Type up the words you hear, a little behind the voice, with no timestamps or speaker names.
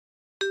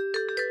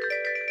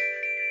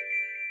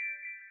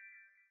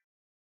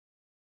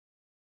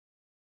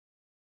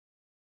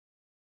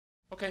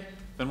Okay,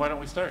 then why don't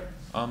we start?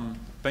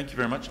 Thank you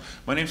very much.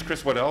 My name's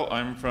Chris Waddell.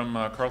 I'm from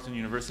Carleton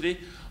University.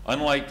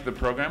 Unlike the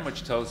program,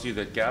 which tells you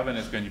that Gavin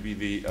is going to be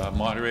the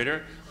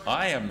moderator,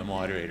 I am the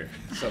moderator.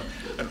 So,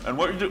 and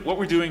what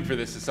we're doing for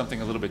this is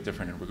something a little bit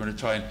different. And we're going to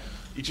try and,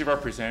 each of our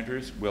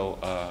presenters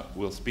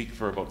will speak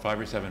for about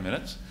 5 or 7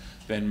 minutes.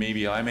 Then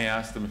maybe I may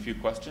ask them a few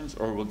questions,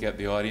 or we'll get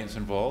the audience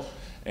involved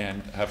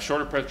and have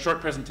short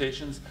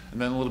presentations,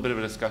 and then a little bit of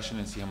a discussion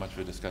and see how much of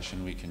a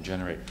discussion we can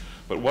generate.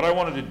 But what I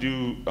wanted to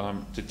do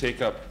to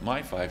take up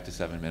my 5 to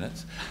 7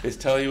 minutes is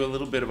tell you a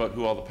little bit about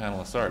who all the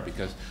panelists are,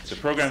 because the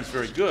program is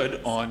very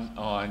good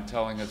on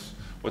telling us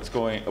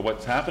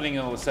what's happening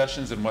in all the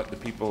sessions and what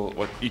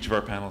each of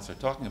our panelists are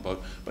talking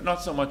about, but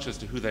not so much as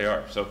to who they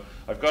are. So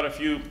I've got a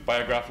few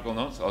biographical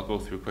notes I'll go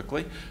through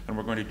quickly, and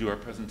we're going to do our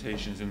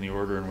presentations in the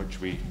order in which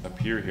we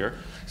appear here,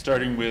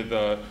 starting with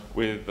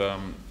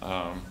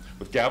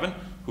Gavin,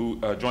 who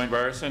joined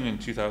Ryerson in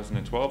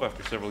 2012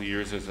 after several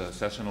years as a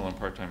sessional and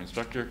part-time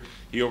instructor.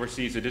 He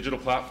oversees the digital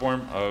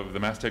platform of the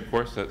Masthead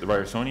course at the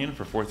Ryersonian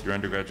for fourth-year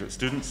undergraduate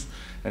students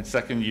and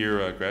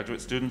second-year graduate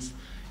students.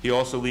 He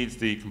also leads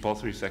the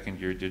compulsory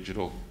second-year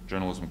digital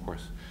journalism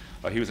course.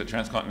 He was at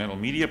Transcontinental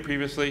Media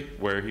previously,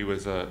 where he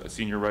was a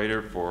senior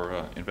writer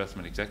for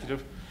Investment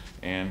Executive,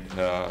 and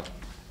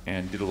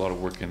did a lot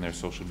of work in their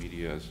social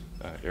media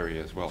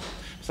area as well.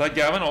 Beside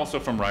Gavin,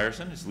 also from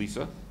Ryerson, is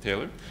Lisa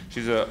Taylor.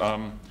 She's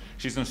an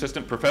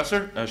assistant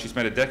professor. She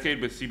spent a decade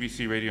with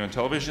CBC Radio and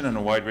Television in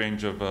a wide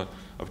range of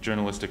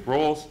journalistic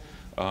roles.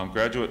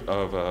 Graduate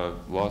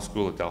of law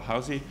school at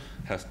Dalhousie,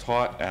 has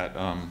taught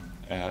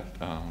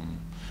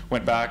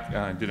went back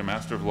and did a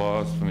Master of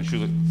Laws from the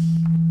Schulich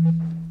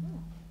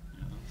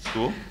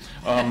School.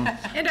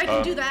 And I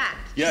can do that.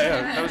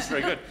 Yeah, that was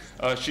very good.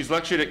 She's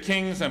lectured at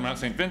King's and Mount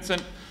St.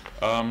 Vincent.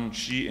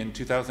 In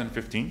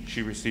 2015,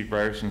 she received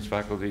Ryerson's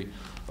Faculty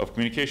of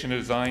Communication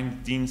and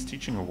Design Dean's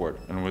Teaching Award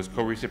and was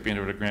co-recipient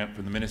of a grant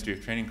from the Ministry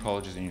of Training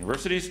Colleges and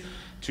Universities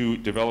to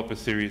develop a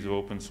series of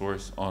open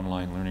source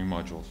online learning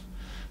modules.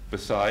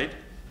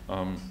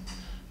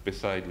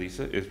 Beside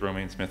Lisa is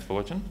Romaine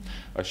Smith-Fullerton.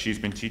 She's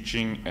been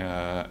teaching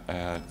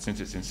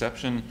since its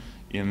inception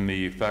in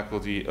the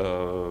Faculty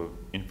of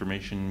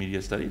Information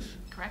Media Studies.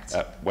 Correct.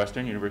 At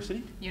Western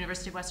University.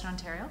 University of Western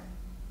Ontario.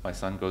 My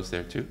son goes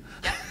there too.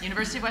 Yep,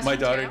 University of Western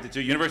Ontario. My Ontario. daughter did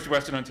too. University of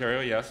Western Ontario,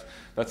 yes.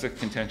 That's a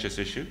contentious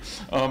issue.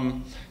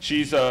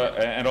 She's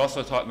and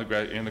also taught in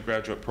the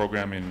graduate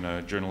program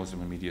in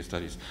journalism and media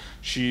studies.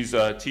 She's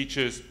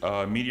teaches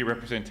media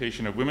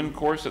representation of women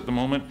course at the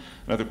moment,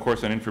 another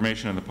course on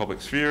information in the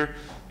public sphere,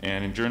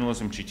 and in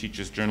journalism she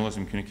teaches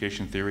journalism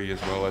communication theory as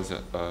well as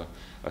a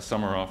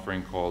summer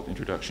offering called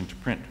Introduction to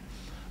Print.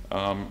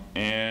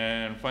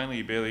 And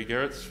finally, Bailey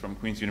Garretts from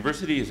Queen's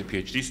University is a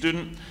PhD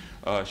student.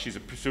 She's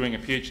pursuing a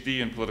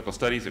PhD in political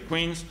studies at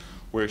Queen's,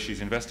 where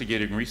she's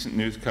investigating recent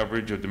news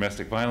coverage of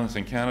domestic violence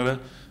in Canada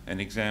and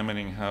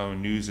examining how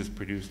news is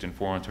produced in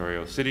 4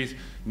 Ontario cities.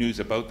 News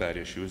about that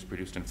issue is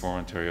produced in 4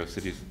 Ontario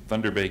cities: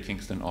 Thunder Bay,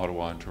 Kingston,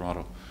 Ottawa, and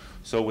Toronto.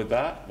 So with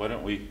that, why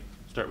don't we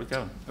start with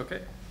Gavin?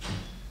 Okay.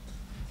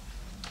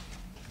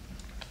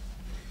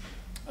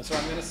 So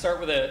I'm going to start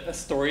with a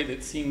story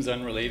that seems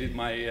unrelated.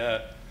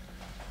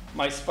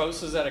 My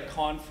spouse was at a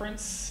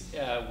conference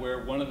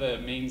where one of the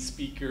main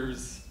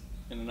speakers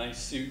in a nice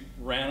suit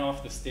ran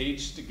off the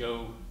stage to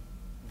go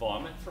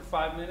vomit for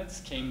 5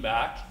 minutes, came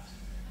back,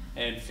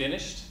 and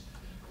finished.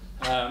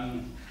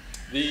 Not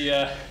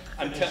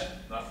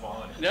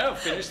vomiting. No,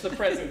 finished the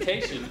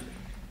presentation.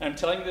 I'm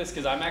telling you this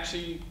because I'm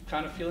actually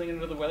kind of feeling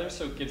under the weather,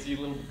 so it gives you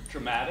a little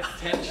dramatic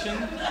tension.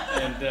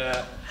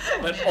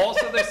 But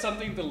also there's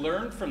something to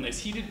learn from this.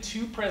 He did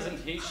 2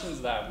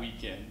 presentations that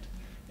weekend,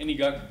 and he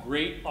got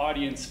great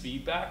audience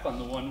feedback on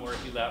the one where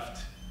he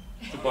left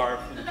to barf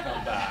and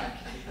come back.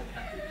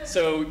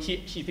 So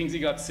he thinks he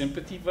got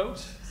sympathy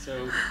vote.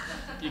 So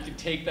you can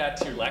take that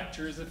to your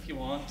lectures if you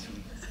want.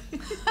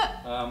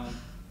 And,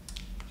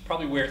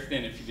 probably wear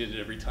thin if you did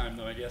it every time,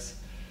 though, I guess.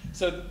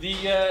 So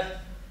the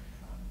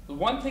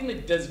one thing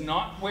that does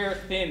not wear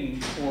thin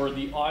for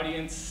the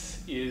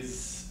audience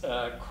is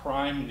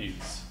crime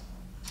news.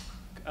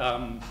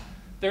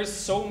 There's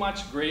so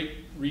much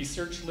great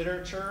research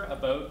literature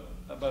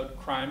about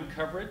crime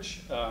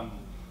coverage.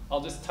 I'll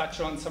just touch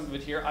on some of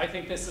it here. I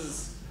think this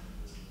is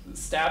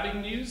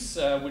stabbing news,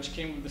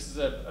 this is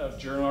a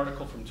journal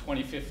article from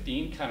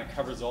 2015, kind of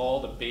covers all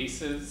the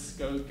bases,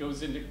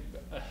 goes into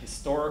a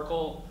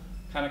historical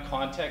kind of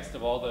context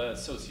of all the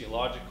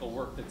sociological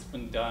work that's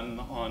been done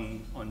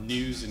on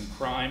news and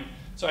crime.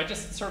 So I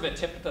just sort of a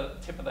tip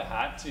of the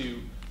hat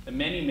to the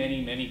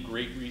many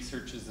great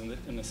researchers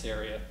in this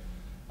area,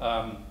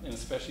 and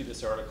especially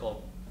this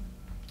article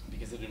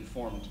because it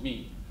informed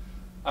me.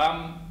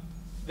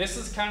 This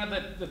is kind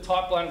of the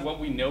top line of what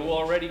we know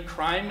already.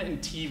 Crime and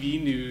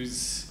TV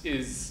news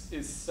is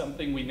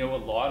something we know a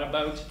lot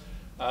about.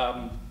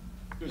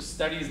 There were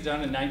studies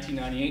done in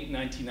 1998 and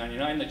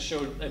 1999 that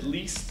showed at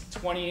least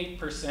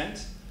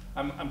 28%.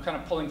 I'm kind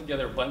of pulling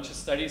together a bunch of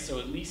studies, so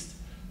at least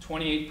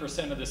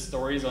 28% of the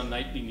stories on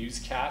nightly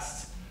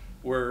newscasts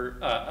were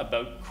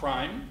about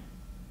crime.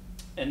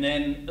 And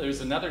then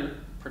there's another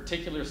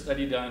particular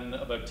study done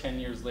about 10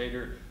 years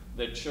later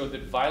that showed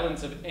that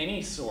violence of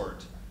any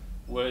sort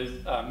was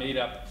made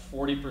up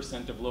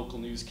 40% of local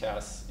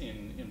newscasts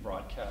in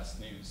broadcast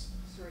news.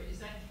 Sorry, is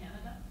that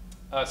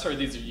Canada? Sorry,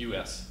 these are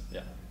US.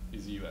 Yeah,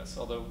 these are US.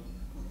 Although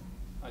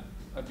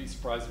I'd be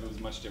surprised if it was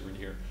much different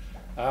here.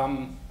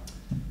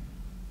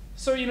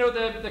 So you know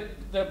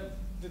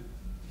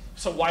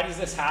so why does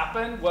this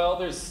happen? Well,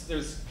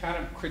 there's kind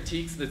of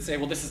critiques that say,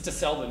 well, this is to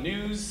sell the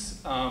news.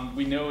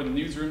 We know in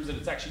newsrooms that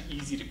it's actually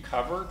easy to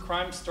cover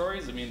crime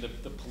stories. I mean,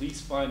 the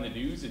police find the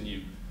news and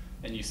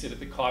you sit at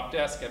the cop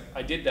desk.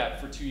 I did that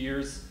for 2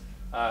 years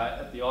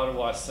at the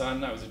Ottawa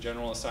Sun. I was a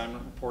general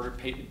assignment reporter,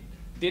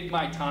 did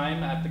my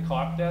time at the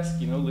cop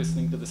desk, you know,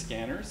 listening to the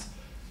scanners.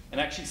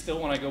 And actually still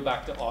when I go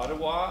back to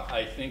Ottawa,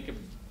 I think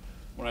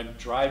when I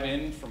drive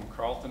in from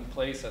Carleton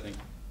Place, I think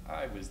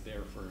I was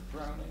there for a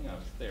drowning, I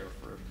was there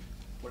for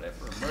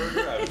whatever, a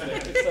murder, I was there.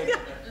 It's like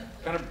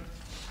kind of,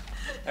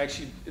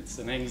 actually it's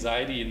an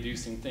anxiety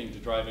inducing thing to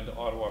drive into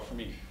Ottawa for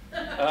me,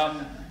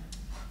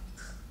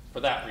 for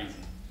that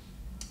reason.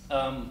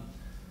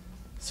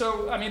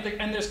 So, I mean,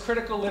 and there's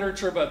critical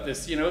literature about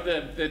this, you know,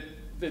 that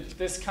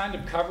this kind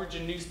of coverage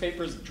in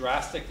newspapers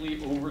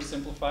drastically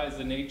oversimplifies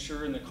the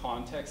nature and the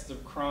context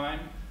of crime.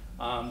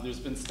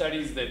 There's been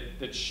studies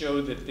that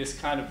show that this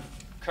kind of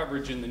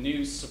coverage in the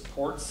news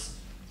supports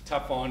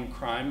tough on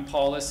crime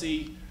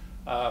policy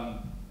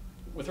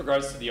with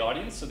regards to the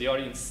audience. So the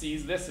audience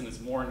sees this and is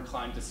more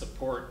inclined to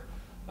support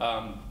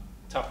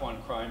tough on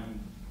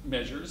crime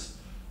measures.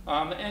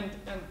 And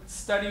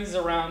studies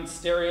around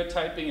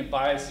stereotyping and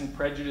bias and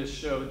prejudice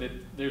show that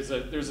there's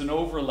an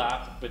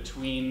overlap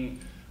between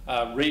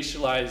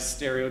racialized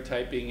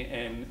stereotyping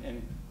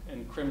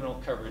and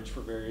criminal coverage for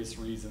various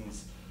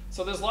reasons.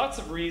 So there's lots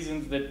of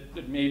reasons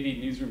that maybe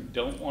newsrooms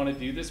don't want to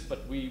do this,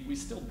 but we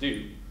still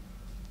do.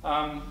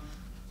 And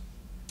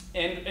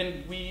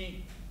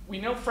we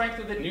know,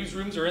 frankly, that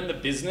newsrooms are in the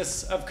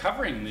business of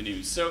covering the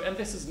news. So, and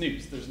this is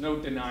news. There's no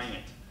denying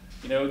it.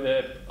 You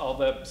know, all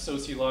the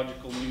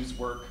sociological news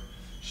work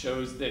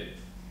shows that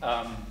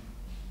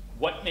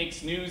what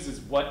makes news is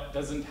what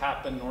doesn't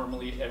happen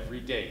normally every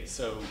day.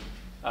 So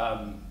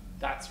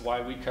that's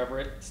why we cover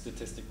it,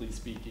 statistically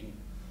speaking.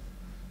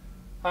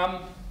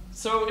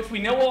 So if we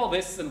know all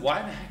this, then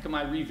why the heck am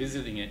I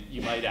revisiting it,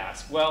 you might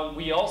ask? Well,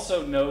 we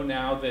also know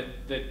now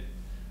that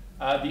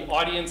the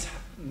audience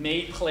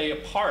may play a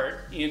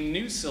part in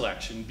news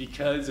selection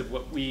because of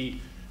what we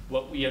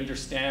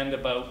understand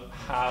about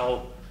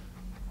how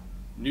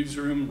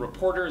newsroom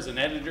reporters and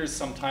editors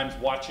sometimes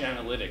watch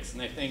analytics, and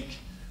they think,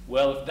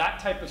 well, if that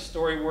type of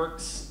story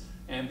works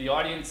and the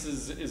audience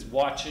is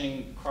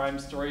watching crime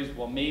stories,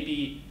 well,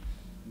 maybe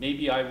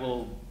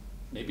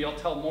I'll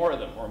tell more of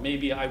them, or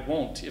maybe I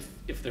won't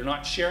if they're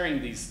not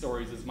sharing these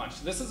stories as much.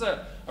 So this is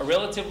a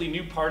relatively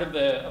new part of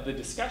the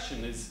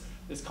discussion, is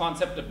this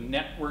concept of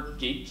network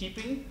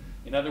gatekeeping.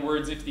 In other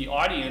words, if the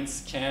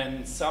audience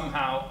can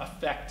somehow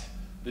affect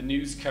the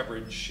news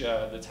coverage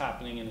that's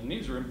happening in the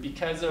newsroom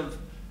because of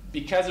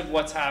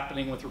what's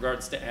happening with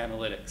regards to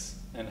analytics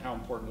and how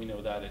important we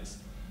know that is.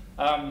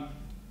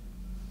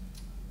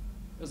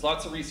 There's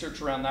lots of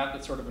research around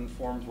that sort of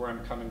informs where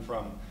I'm coming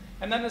from.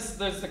 And then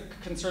there's the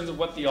concerns of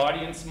what the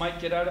audience might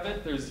get out of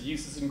it. There's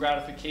uses and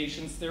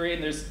gratifications theory,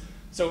 and this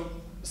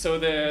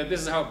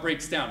is how it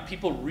breaks down.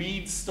 People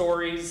read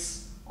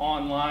stories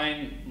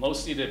online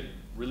mostly to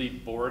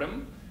relieve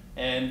boredom,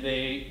 and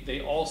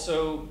they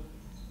also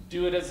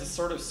do it as a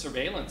sort of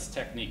surveillance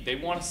technique. They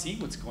want to see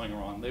what's going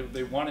on.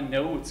 They want to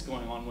know what's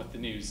going on with the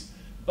news.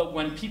 But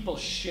when people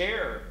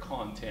share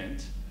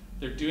content,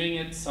 they're doing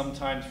it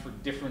sometimes for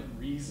different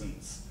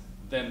reasons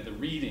than the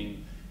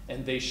reading.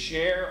 And they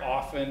share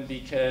often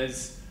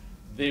because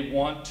they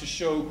want to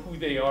show who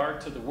they are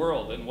to the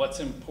world and what's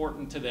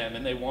important to them,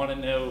 and they want to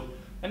know.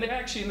 And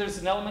there's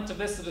an element of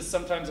this that is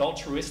sometimes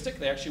altruistic.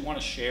 They actually want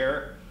to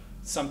share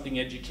something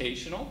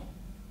educational.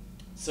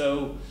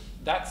 So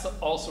that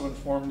also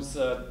informs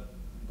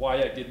why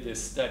I did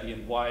this study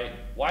and why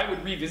I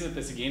would revisit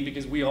this again,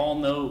 because we all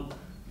know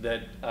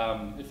that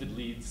if it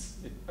bleeds,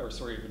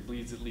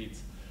 it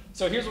leads.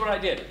 So here's what I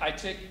did. I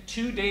took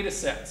 2 data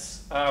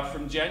sets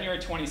from January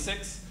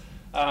 26th.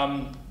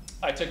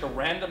 I took a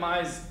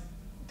randomized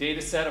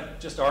data set of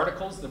just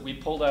articles that we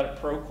pulled out of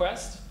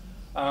ProQuest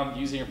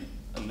using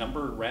a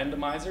number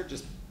randomizer,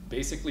 just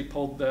basically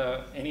pulled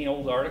any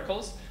old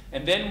articles.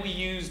 And then we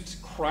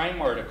used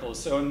crime articles.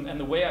 So, and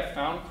the way I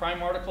found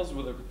crime articles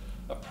with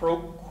a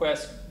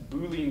ProQuest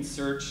Boolean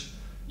search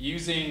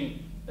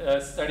using a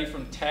study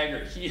from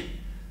Taggart. He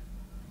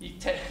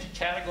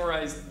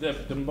categorized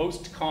the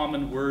most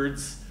common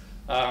words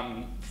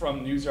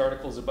from news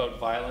articles about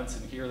violence,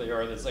 and here they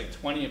are. There's like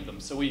 20 of them.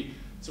 So we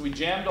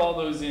jammed all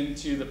those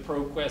into the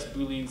ProQuest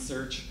Boolean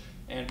search,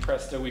 and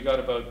presto, we got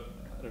about,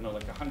 I don't know,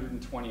 like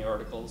 120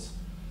 articles.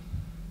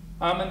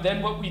 And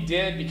then what we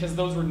did, because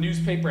those were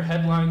newspaper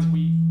headlines,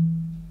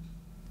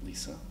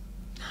 Lisa,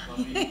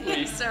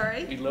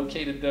 Sorry. we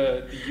located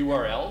the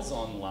URLs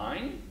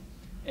online,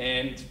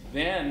 and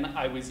then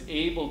I was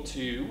able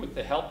to, with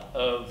the help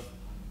of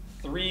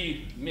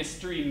 3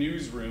 mystery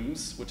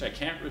newsrooms, which I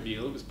can't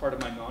reveal. It was part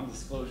of my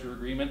non-disclosure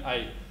agreement.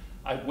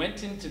 I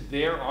went into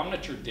their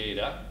Omniture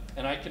data,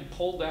 and I could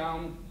pull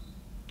down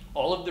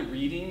all of the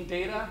reading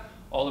data,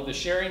 all of the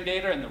sharing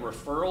data, and the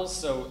referrals.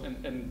 So,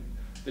 and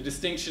the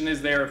distinction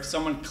is there, if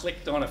someone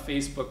clicked on a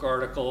Facebook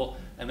article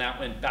and that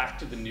went back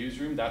to the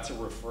newsroom, that's a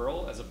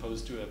referral as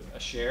opposed to a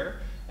share.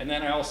 And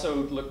then I also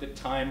looked at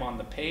time on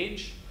the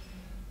page.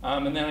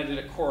 And then I did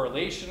a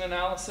correlation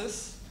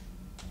analysis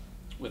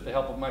with the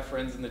help of my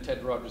friends in the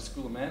Ted Rogers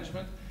School of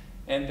Management.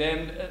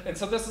 And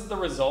so this is the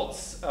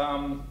results.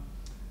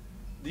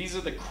 These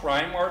are the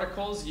crime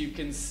articles. You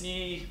can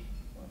see,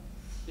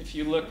 if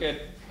you look at,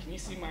 can you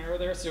see my arrow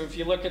there? So if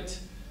you look at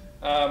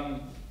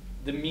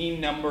the mean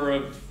number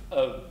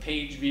of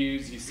page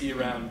views, you see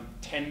around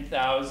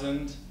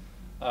 10,000.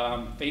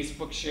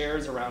 Facebook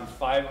shares around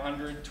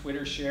 500.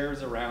 Twitter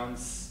shares around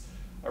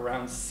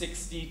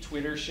 60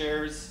 Twitter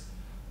shares.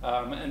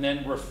 And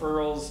then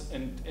referrals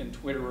and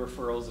Twitter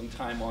referrals and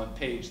time on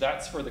page.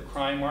 That's for the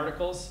crime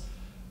articles.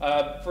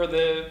 For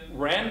the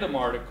random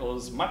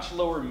articles, much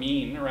lower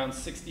mean, around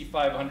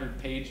 6,500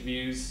 page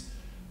views.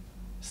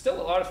 Still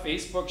a lot of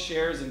Facebook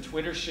shares and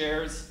Twitter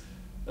shares.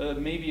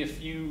 Maybe a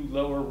few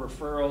lower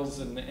referrals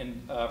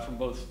from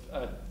both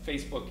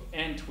Facebook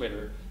and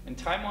Twitter. And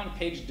time on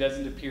page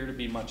doesn't appear to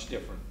be much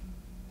different.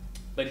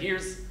 But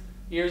here's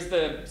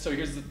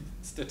the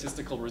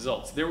statistical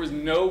results. There was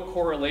no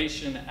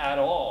correlation at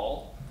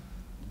all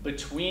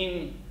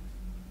between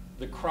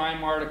the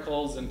crime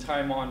articles and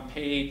time on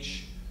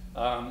page.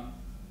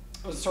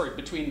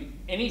 Between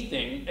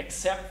anything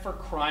except for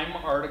crime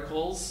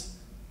articles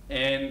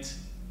and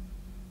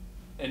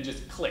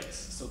just clicks.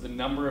 So the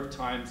number of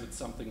times that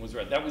something was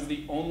read. That was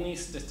the only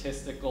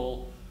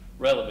statistical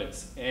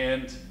relevance.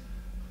 And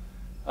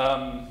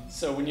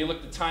so when you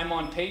looked at time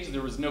on page,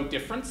 there was no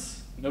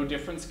difference. No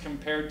difference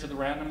compared to the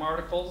random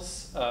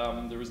articles.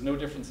 There was no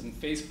difference in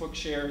Facebook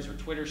shares or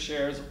Twitter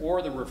shares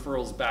or the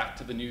referrals back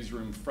to the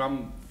newsroom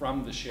from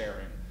the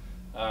sharing.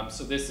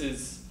 So this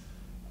is,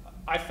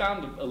 I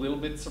found a little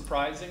bit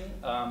surprising.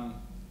 And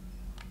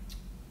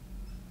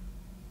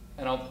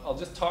I'll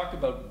just talk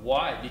about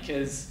why,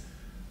 because,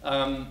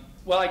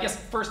 well, I guess,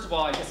 first of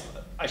all, I guess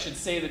I should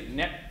say that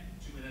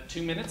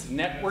 2 minutes,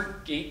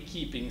 network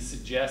gatekeeping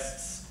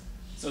suggests,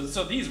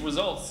 so these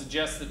results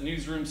suggest that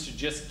newsrooms should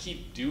just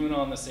keep doing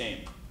on the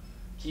same.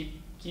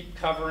 Keep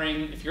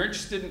covering. If you're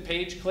interested in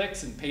page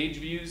clicks and page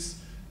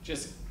views,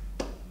 just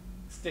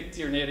stick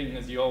to your knitting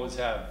as you always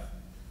have.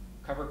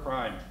 Cover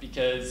crime,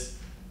 because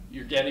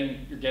you're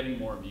getting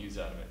more views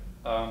out of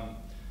it.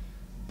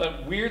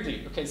 But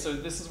weirdly, okay, so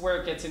this is where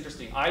it gets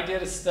interesting. I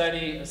did a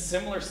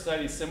similar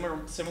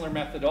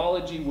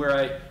methodology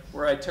where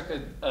I took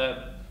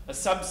a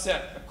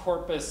subset, a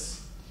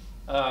corpus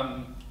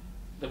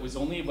that was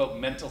only about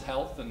mental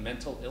health and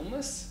mental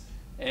illness.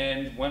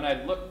 And when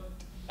I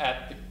looked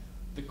at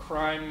the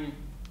crime,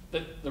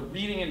 the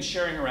reading and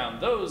sharing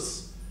around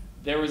those,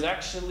 there was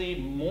actually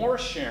more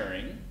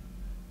sharing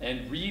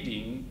and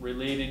reading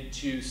related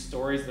to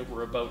stories that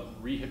were about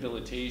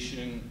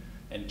rehabilitation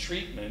and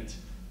treatment.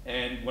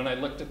 And when I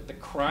looked at the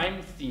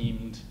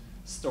crime-themed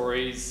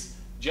stories,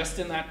 just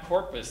in that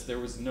corpus, there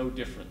was no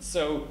difference.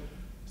 So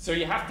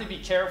you have to be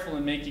careful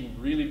in making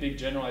really big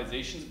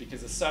generalizations,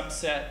 because a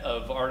subset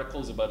of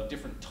articles about a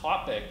different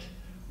topic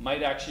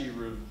might actually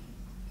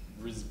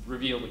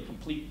reveal the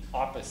complete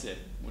opposite,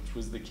 which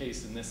was the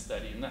case in this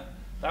study. And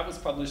that was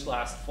published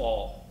last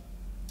fall,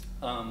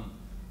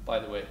 by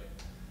the way.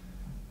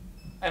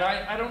 And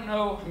I don't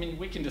know, I mean,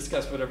 we can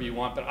discuss whatever you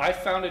want, but I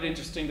found it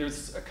interesting.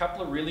 There's a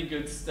couple of really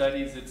good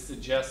studies that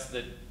suggest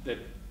that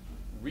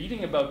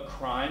reading about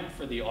crime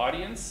for the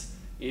audience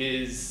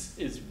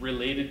is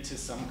related to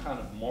some kind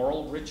of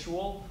moral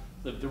ritual.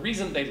 The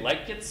reason they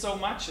like it so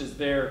much is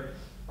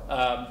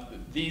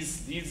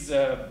these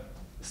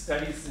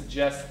studies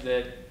suggest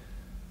that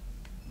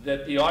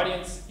the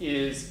audience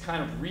is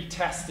kind of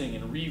retesting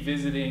and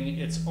revisiting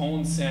its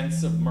own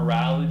sense of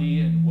morality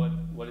and what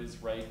is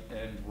right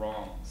and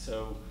wrong.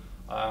 So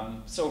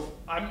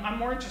I'm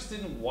more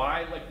interested in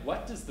why, like,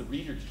 what does the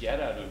reader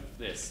get out of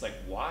this? Like,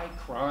 why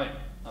crime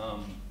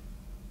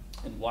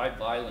and why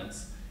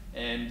violence?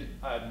 And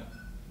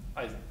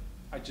I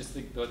just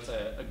think that's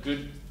a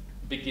good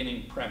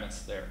beginning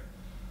premise there.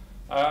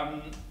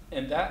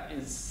 And that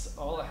is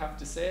all I have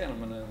to say, and I'm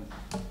going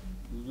to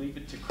leave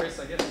it to Chris,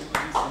 I guess, to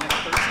introduce the next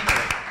person.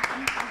 I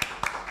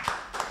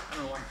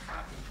don't know why I'm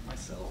clapping for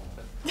myself,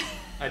 but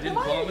I didn't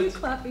Why vomit. are you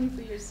clapping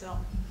for yourself?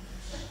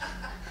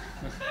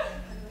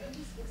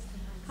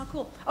 How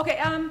cool. Okay,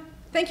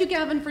 thank you,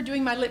 Gavin, for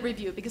doing my lit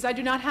review, because I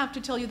do not have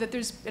to tell you that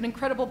there's an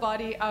incredible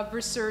body of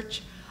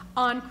research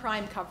on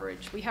crime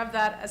coverage. We have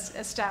that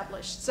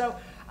established. So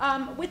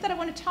with that, I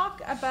want to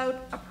talk about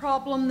a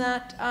problem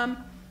that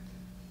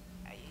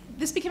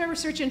this became a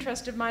research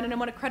interest of mine, and I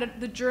want to credit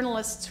the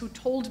journalists who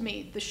told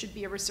me this should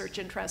be a research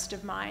interest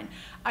of mine.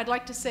 I'd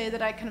like to say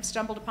that I kind of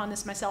stumbled upon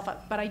this myself,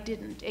 but I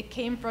didn't. It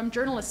came from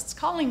journalists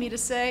calling me to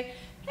say,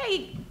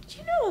 hey, do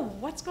you know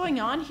what's going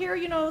on here?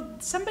 You know,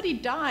 somebody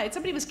died,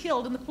 somebody was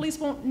killed, and the police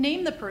won't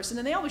name the person,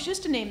 and they always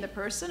used to name the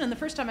person. And the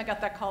first time I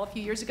got that call a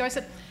few years ago, I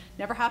said,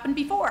 never happened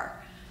before.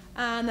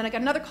 And then I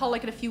got another call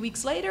like it a few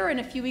weeks later, and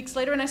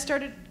I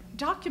started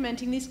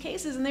documenting these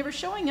cases, and they were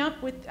showing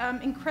up with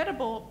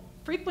incredible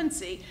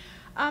frequency.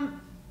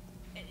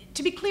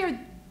 To be clear,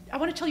 I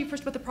want to tell you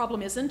first what the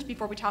problem isn't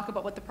before we talk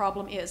about what the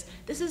problem is.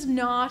 This is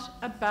not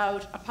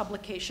about a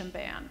publication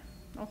ban.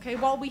 Okay,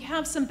 while we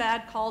have some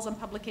bad calls on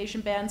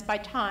publication bans by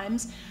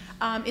times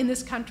in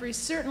this country,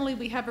 certainly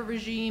we have a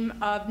regime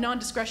of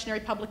non-discretionary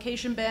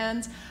publication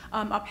bans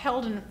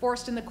upheld and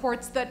enforced in the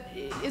courts that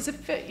is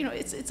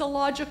it's a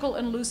logical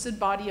and lucid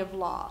body of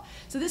law.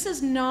 So this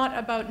is not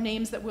about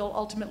names that will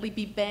ultimately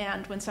be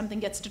banned when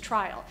something gets to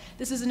trial.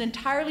 This is an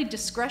entirely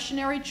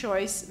discretionary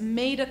choice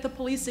made at the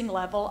policing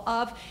level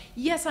of,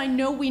 yes, I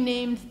know we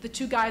named the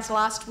 2 guys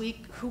last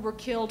week who were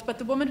killed, but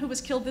the woman who was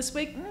killed this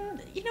week,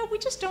 you know, we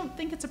just don't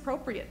think it's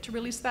appropriate to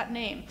release that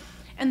name.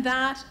 And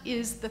that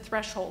is the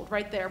threshold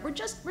right there. We're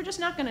just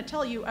not going to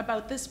tell you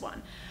about this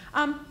one.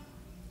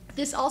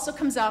 This also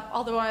comes up,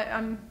 although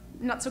I'm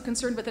not so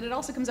concerned with it, it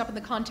also comes up in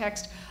the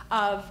context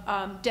of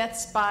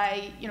deaths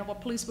by, you know,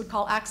 what police would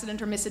call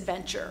accident or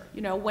misadventure.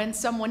 You know, when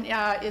someone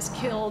is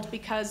killed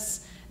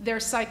because they're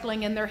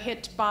cycling and they're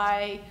hit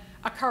by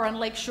a car on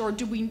Lakeshore,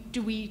 do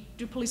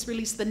police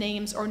release the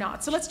names or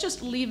not? So let's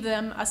just leave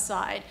them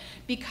aside,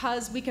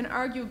 because we can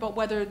argue about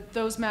whether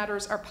those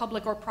matters are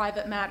public or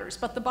private matters.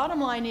 But the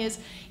bottom line is,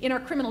 in our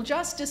criminal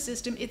justice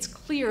system, it's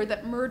clear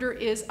that murder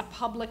is a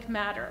public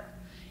matter.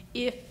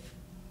 If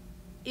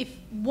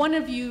one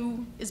of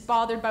you is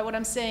bothered by what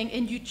I'm saying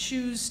and you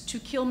choose to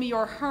kill me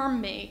or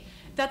harm me,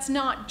 that's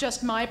not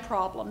just my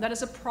problem. That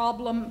is a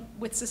problem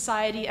with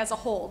society as a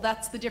whole.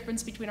 That's the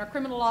difference between our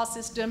criminal law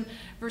system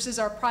versus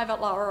our private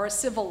law or our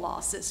civil law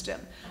system.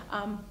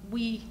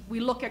 We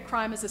look at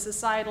crime as a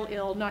societal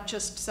ill, not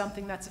just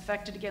something that's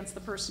affected against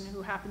the person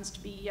who happens to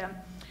be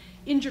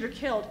injured or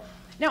killed.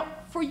 Now,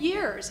 for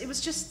years, it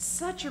was just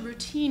such a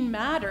routine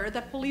matter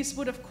that police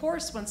would, of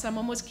course, when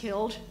someone was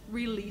killed,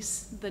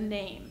 release the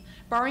name.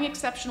 Barring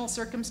exceptional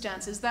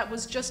circumstances, that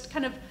was just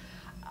kind of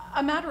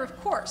a matter of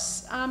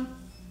course.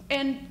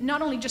 And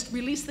not only just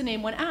release the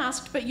name when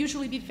asked, but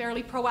usually be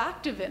fairly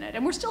proactive in it.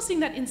 And we're still seeing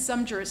that in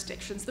some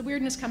jurisdictions. The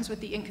weirdness comes with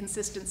the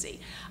inconsistency.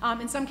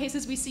 In some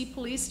cases, we see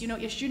police, you know,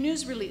 issue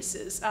news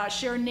releases,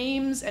 share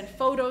names and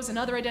photos and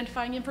other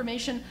identifying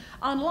information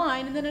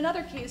online. And then in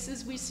other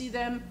cases, we see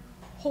them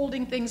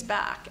holding things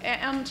back.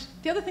 And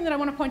the other thing that I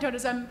want to point out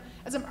is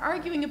as I'm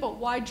arguing about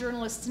why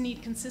journalists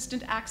need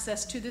consistent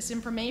access to this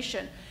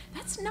information,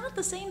 that's not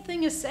the same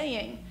thing as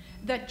saying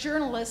that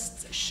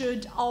journalists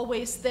should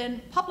always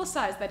then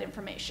publicize that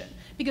information,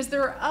 because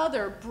there are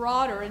other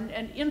broader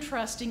and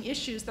interesting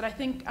issues that I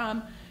think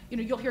you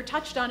know, you'll hear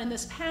touched on in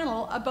this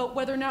panel about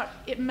whether or not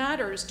it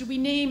matters. Do we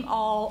name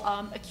all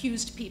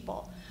accused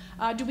people?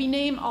 Do we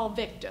name all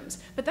victims?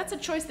 But that's a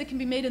choice that can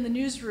be made in the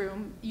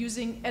newsroom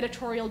using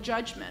editorial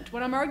judgment.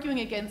 What I'm arguing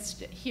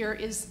against here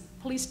is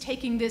police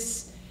taking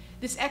this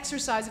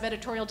exercise of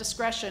editorial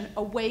discretion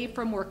away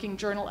from working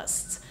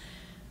journalists.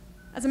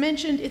 As I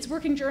mentioned, it's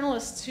working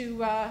journalists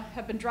who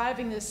have been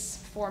driving this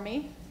for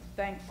me,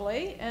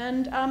 thankfully,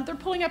 and they're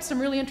pulling up some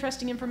really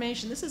interesting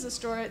information. This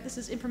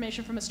is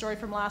information from a story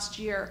from last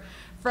year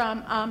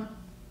from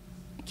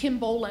Kim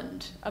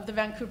Boland of the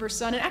Vancouver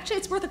Sun. And actually,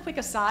 it's worth a quick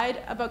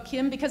aside about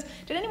Kim, because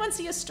did anyone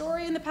see a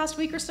story in the past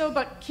week or so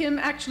about Kim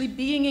actually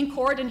being in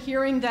court and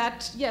hearing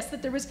that, yes,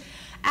 that there was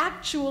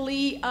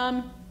actually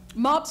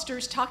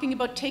mobsters talking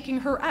about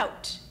taking her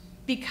out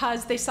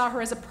because they saw her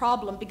as a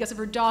problem because of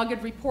her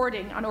dogged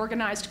reporting on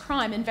organized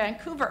crime in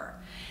Vancouver.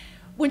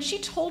 When she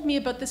told me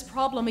about this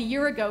problem a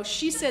year ago,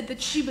 she said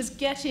that she was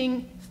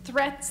getting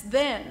threats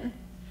then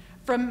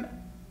from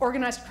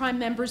organized crime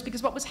members,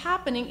 because what was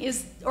happening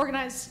is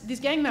these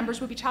gang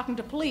members would be talking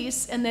to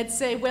police and they'd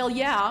say, well,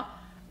 yeah,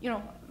 you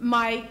know,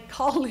 my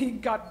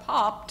colleague got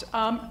popped.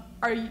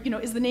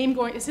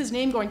 Is his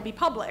name going to be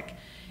public?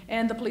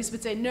 And the police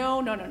would say,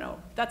 no,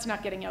 that's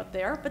not getting out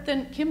there. But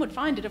then Kim would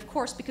find it, of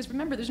course, because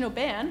remember, there's no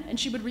ban, and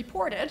she would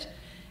report it.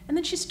 And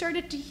then she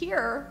started to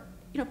hear,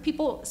 you know,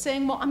 people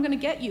saying, well, I'm going to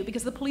get you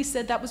because the police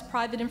said that was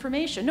private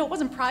information. No, it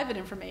wasn't private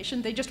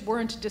information. They just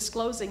weren't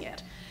disclosing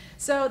it.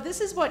 So this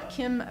is what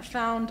Kim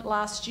found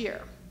last year.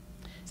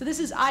 So this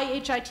is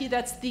IHIT,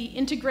 that's the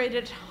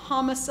Integrated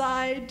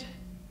Homicide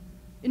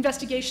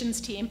Investigations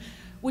Team,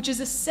 which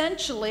is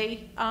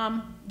essentially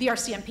the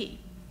RCMP.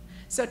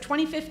 So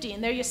 2015,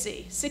 there you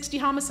see, 60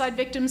 homicide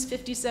victims,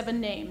 57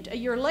 named. A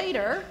year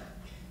later,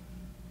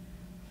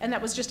 and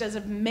that was just as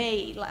of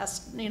May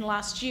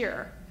last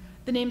year,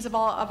 the names of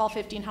all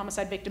 15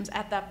 homicide victims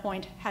at that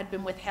point had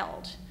been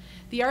withheld.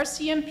 The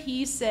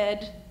RCMP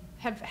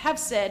have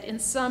said in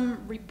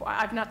some,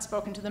 I've not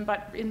spoken to them,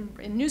 but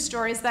in news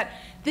stories, that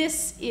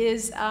this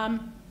is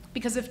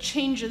because of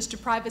changes to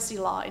privacy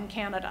law in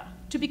Canada.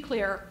 To be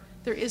clear,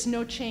 there is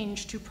no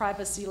change to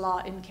privacy law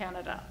in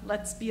Canada.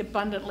 Let's be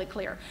abundantly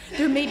clear.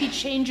 There may be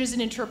changes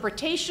in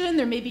interpretation,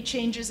 there may be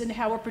changes in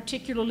how a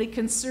particularly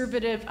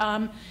conservative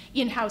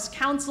in-house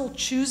counsel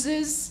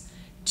chooses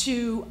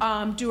to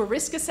do a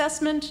risk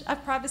assessment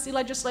of privacy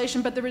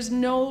legislation, but there is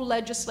no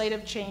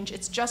legislative change.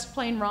 It's just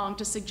plain wrong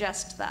to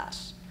suggest that.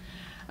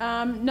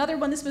 Another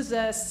one, this was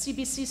a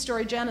CBC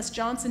story Janice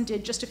Johnson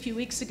did just a few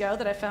weeks ago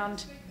that I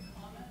found.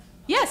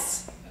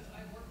 Yes. Because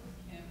I work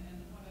with Kim,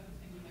 and one other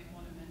thing you might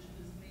want to mention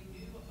is they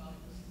knew about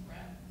this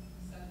threat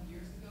 7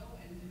 years ago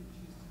and didn't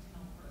choose to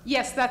tell her.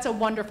 Yes, that's a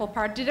wonderful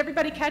part. Did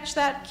everybody catch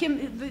that?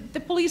 Kim, the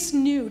police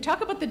knew.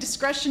 Talk about the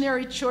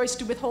discretionary choice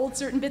to withhold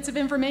certain bits of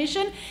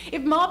information.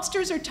 If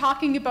mobsters are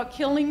talking about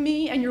killing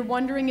me and you're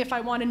wondering if I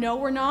want to know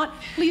or not,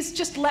 please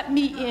just let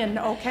me in,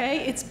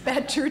 okay? It's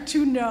better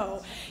to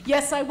know.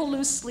 Yes, I will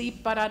lose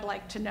sleep, but I'd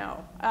like to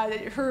know.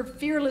 Her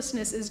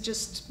fearlessness is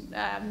just,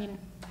 I mean,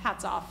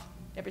 hats off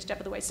every step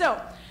of the way.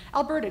 So,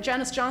 Alberta,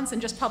 Janice Johnson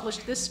just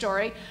published this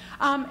story,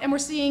 and we're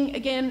seeing,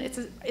 again,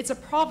 it's a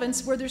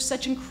province where there's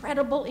such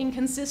incredible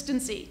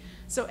inconsistency.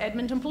 So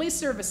Edmonton Police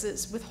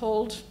Services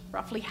withhold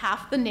roughly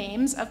half the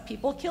names of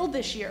people killed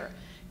this year.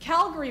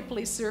 Calgary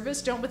Police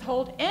Service don't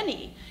withhold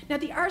any. Now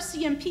the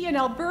RCMP in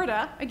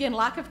Alberta, again,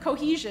 lack of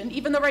cohesion,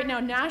 even though right now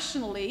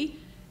nationally,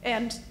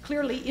 and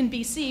clearly in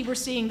BC, we're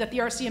seeing that the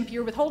RCMP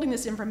are withholding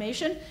this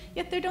information,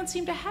 yet they don't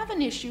seem to have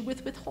an issue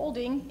with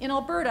withholding in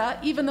Alberta,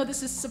 even though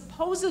this is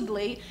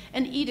supposedly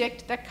an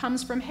edict that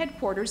comes from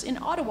headquarters in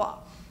Ottawa.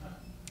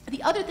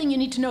 The other thing you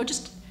need to know,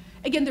 just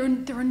again,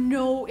 there are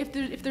no, if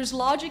there's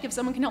logic, if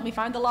someone can help me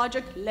find the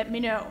logic, let me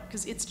know,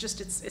 because it's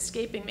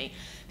escaping me.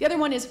 The other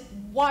one is,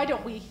 why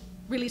don't we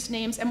release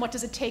names, and what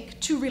does it take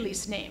to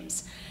release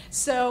names?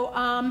 So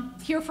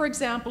here, for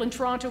example, in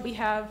Toronto, we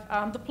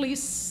have the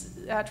police,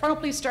 Toronto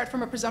police start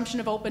from a presumption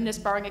of openness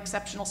barring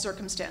exceptional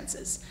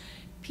circumstances.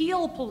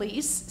 Peel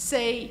police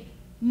say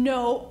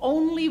no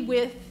only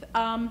with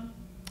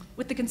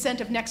the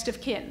consent of next of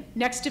kin.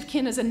 Next of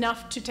kin is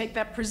enough to take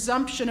that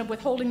presumption of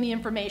withholding the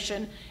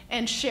information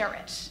and share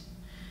it.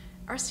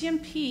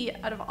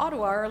 RCMP out of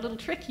Ottawa are a little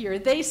trickier.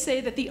 They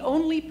say that the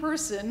only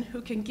person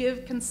who can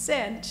give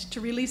consent to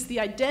release the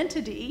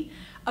identity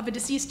of a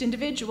deceased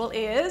individual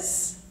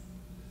is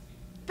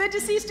the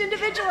deceased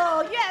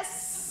individual.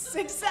 Yes,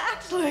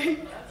 exactly.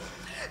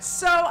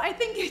 So I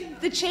think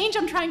the change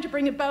I'm trying to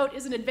bring about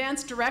is an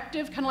advance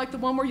directive, kind of like the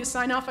one where you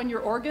sign off on your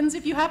organs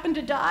if you happen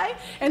to die.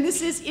 And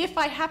this is, if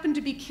I happen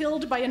to be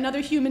killed by another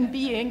human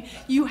being,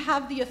 you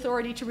have the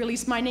authority to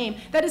release my name.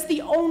 That is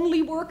the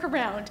only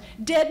workaround.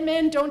 Dead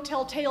men don't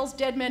tell tales,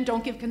 dead men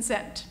don't give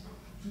consent.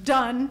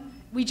 Done.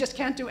 We just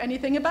can't do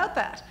anything about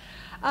that.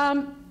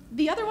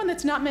 The other one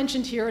that's not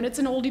mentioned here, and it's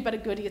an oldie but a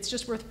goodie, it's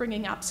just worth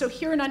bringing up. So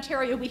here in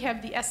Ontario, we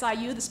have the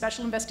SIU, the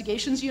Special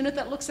Investigations Unit,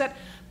 that looks at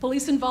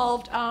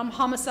police-involved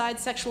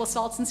homicides, sexual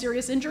assaults, and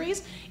serious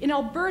injuries. In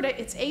Alberta,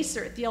 it's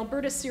ASERT, the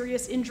Alberta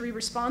Serious Injury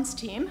Response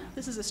Team.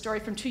 This is a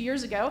story from 2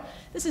 years ago.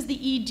 This is the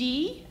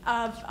ED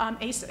of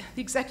ASERT,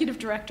 the Executive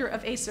Director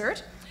of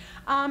ASERT.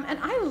 And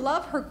I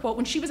love her quote.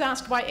 When she was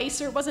asked why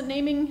ASERT wasn't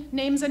naming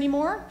names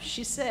anymore,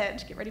 she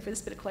said, get ready for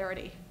this bit of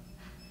clarity,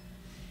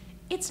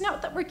 "It's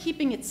not that we're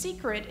keeping it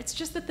secret, it's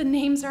just that the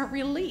names aren't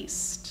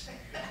released."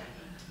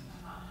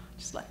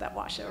 Just let that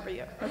wash over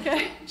you,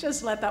 okay?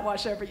 Just let that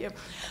wash over you.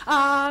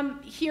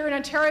 Here in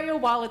Ontario,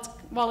 while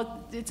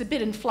it's a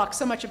bit in flux,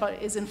 so much about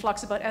it is in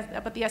flux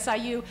about the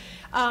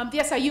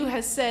SIU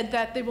has said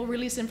that they will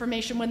release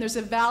information when there's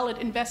a valid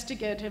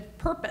investigative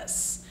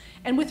purpose.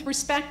 And with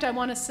respect, I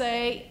want to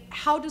say,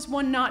 how does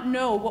one not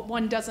know what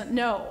one doesn't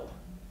know?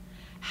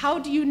 How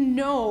do you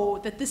know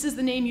that this is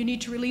the name you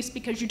need to release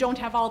because you don't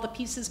have all the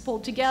pieces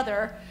pulled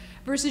together,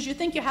 versus you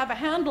think you have a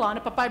handle on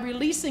it, but by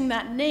releasing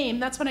that name,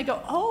 that's when I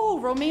go, oh,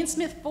 Romaine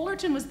Smith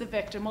Fullerton was the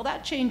victim. Well,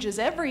 that changes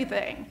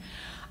everything.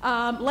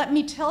 Let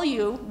me tell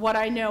you what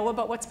I know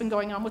about what's been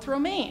going on with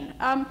Romaine.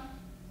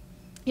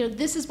 You know,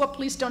 this is what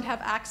police don't have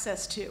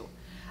access to.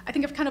 I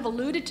think I've kind of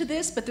alluded to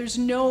this, but there's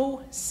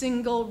no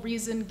single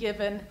reason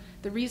given.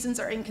 The reasons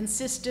are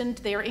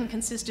inconsistent. They are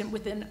inconsistent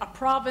within a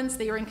province.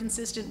 They are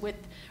inconsistent with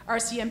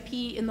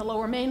RCMP in the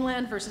Lower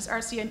Mainland versus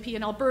RCMP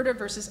in Alberta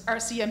versus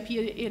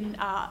RCMP in,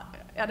 out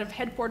of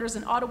headquarters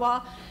in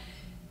Ottawa.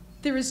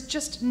 There is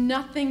just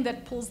nothing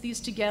that pulls these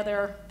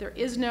together. There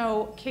is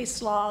no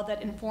case law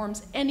that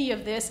informs any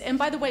of this. And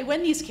by the way,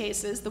 when these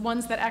cases, the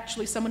ones that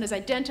actually someone is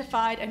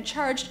identified and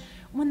charged,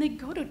 when they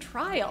go to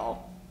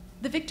trial,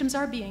 the victims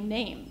are being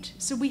named.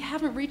 So we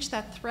haven't reached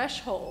that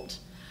threshold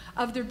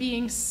of there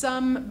being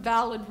some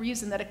valid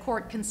reason that a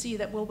court can see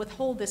that will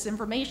withhold this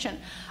information.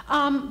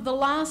 The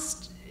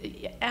last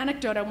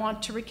anecdote I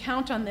want to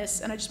recount on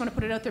this, and I just want to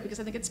put it out there because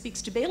I think it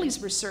speaks to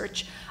Bailey's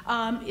research,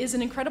 is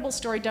an incredible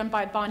story done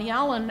by Bonnie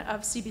Allen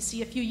of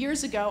CBC a few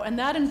years ago, and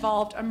that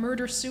involved a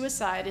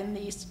murder-suicide in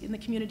the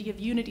community of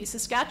Unity,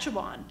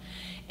 Saskatchewan.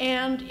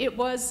 And it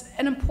was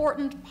an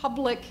important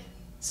public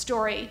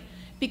story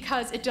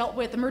because it dealt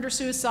with the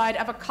murder-suicide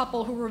of a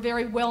couple who were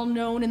very well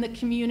known in the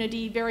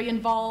community, very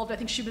involved. I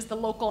think she was the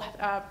local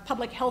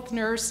public health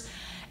nurse.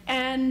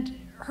 And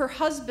her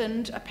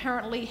husband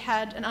apparently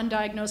had an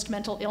undiagnosed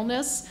mental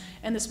illness,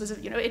 and this was,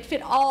 it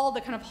fit all the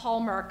kind of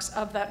hallmarks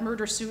of that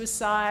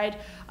murder-suicide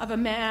of a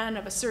man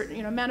of a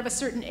certain, man of a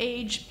certain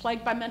age,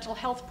 plagued by mental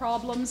health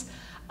problems.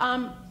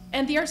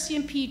 And the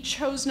RCMP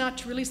chose not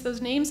to release those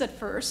names at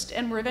first,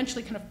 and were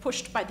eventually kind of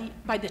pushed by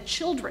the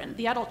children,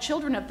 the adult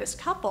children of this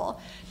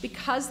couple,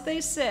 because they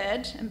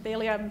said, and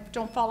Bailey,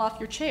 don't fall off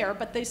your chair,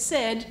 but they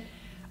said,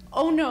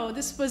 oh no,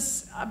 this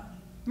was a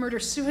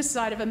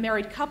murder-suicide of a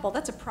married couple.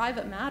 That's a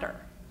private matter.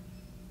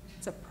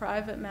 It's a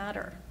private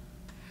matter.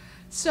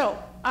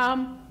 So,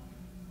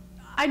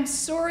 I'm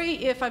sorry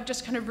if I've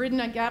just kind of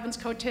ridden on Gavin's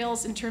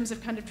coattails in terms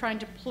of kind of trying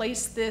to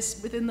place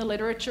this within the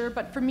literature,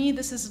 but for me,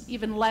 this is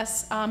even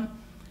less,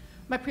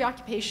 my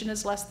preoccupation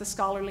is less the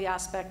scholarly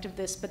aspect of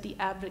this, but the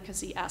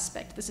advocacy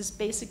aspect. This is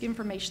basic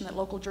information that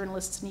local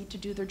journalists need to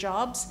do their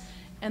jobs,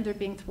 and they're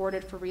being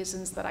thwarted for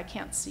reasons that I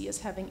can't see as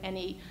having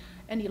any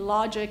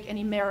logic,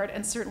 any merit,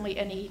 and certainly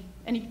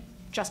any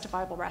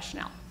justifiable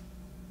rationale.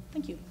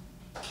 Thank you.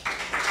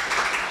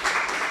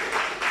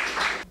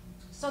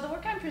 So the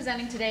work I'm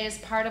presenting today is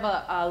part of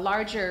a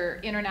larger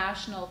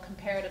international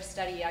comparative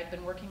study I've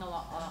been working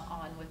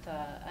on with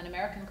an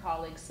American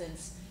colleague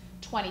since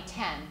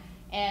 2010.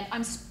 And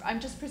I'm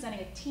just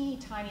presenting a teeny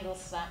tiny little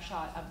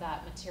snapshot of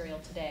that material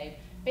today.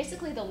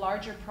 Basically, the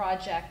larger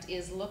project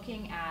is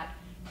looking at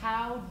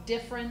how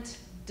different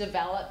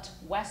developed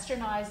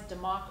westernized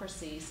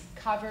democracies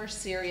cover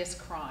serious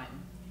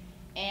crime.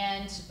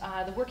 And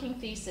the working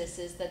thesis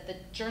is that the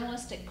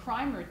journalistic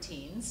crime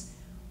routines,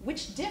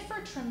 which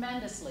differ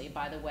tremendously,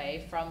 by the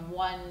way, from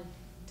one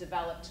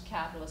developed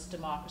capitalist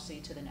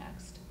democracy to the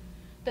next,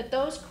 that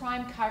those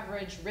crime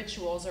coverage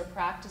rituals or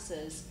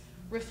practices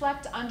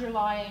reflect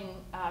underlying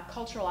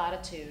cultural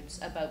attitudes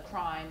about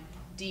crime,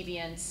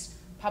 deviance,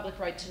 public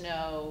right to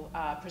know,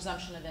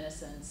 presumption of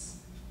innocence,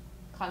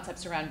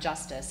 concepts around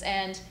justice.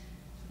 And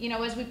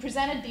as we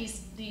presented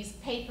these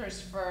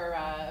papers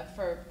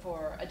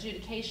for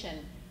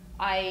adjudication,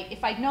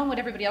 if I'd known what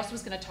everybody else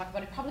was going to talk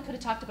about, I probably could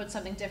have talked about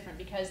something different,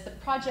 because the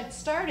project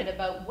started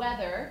about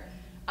whether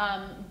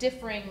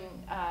differing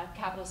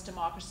capitalist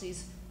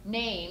democracies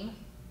name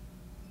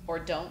or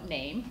don't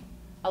name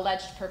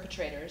alleged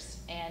perpetrators.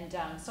 And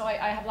so I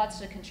have lots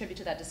to contribute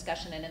to that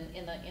discussion. And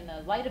in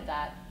the light of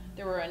that,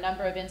 there were a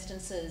number of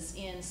instances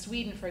in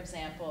Sweden, for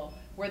example,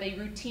 where they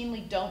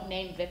routinely don't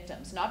name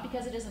victims, not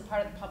because it isn't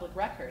part of the public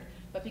record,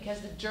 but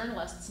because the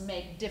journalists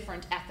make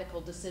different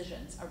ethical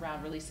decisions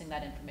around releasing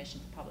that information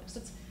to the public. So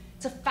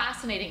it's a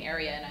fascinating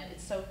area, and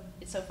it's so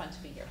fun to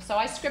be here. So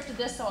I scripted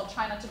this, so I'll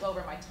try not to go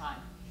over my time.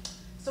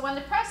 So when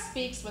the press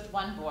speaks with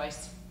one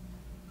voice,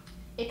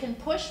 it can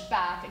push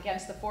back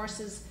against the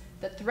forces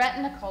that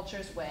threaten a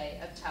culture's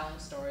way of telling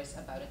stories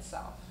about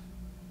itself.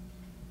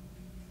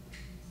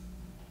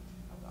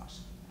 Oh gosh,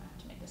 I have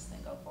to make this thing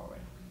go forward.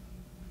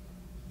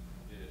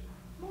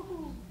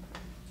 Woohoo.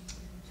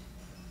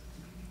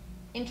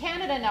 In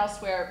Canada and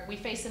elsewhere, we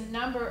face a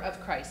number of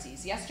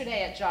crises.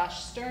 Yesterday at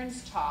Josh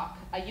Stern's talk,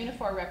 a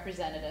Unifor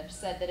representative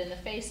said that in the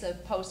face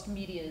of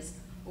post-media's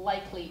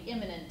likely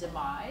imminent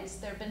demise,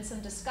 there have been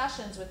some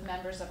discussions with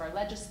members of our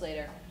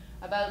legislature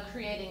about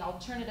creating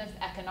alternative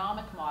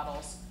economic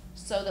models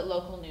so that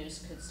local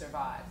news could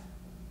survive.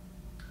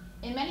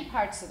 In many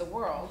parts of the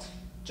world,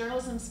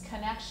 journalism's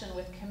connection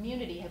with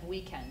community have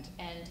weakened,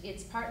 and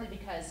it's partly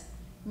because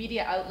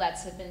media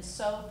outlets have been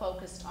so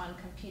focused on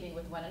competing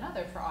with one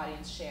another for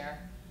audience share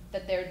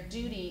that their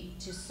duty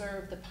to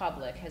serve the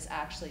public has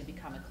actually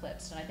become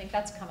eclipsed. And I think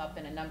that's come up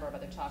in a number of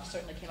other talks,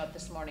 certainly came up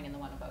this morning in the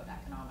one about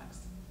economics.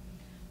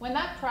 When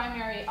that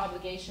primary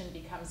obligation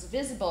becomes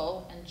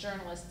visible and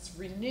journalists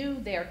renew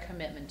their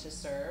commitment to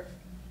serve,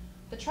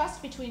 the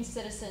trust between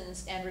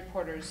citizens and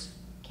reporters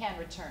can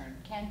return,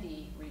 can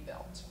be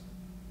rebuilt.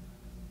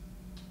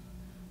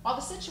 While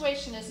the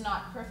situation is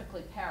not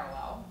perfectly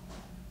parallel,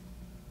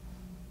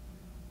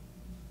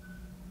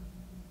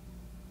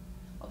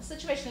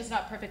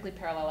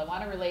 I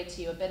want to relate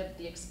to you a bit of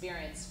the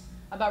experience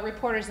about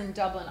reporters in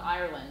Dublin,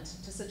 Ireland,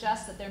 to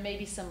suggest that there may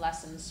be some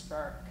lessons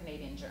for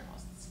Canadian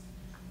journalists.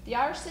 The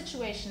Irish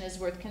situation is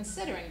worth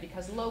considering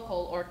because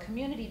local or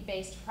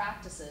community-based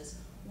practices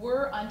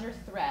were under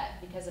threat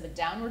because of a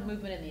downward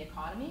movement in the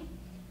economy,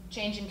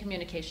 changing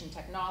communication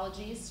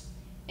technologies,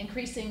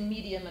 increasing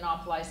media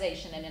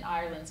monopolization, and in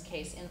Ireland's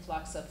case,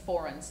 influx of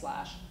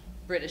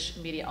foreign/British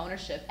media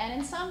ownership, and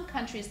in some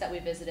countries that we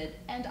visited,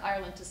 and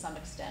Ireland to some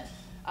extent,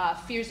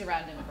 fears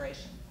around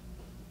immigration.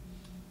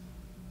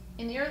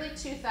 In the early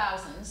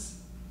 2000s,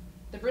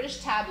 the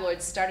British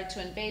tabloids started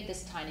to invade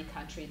this tiny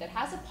country that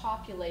has a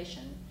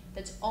population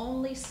that's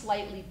only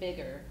slightly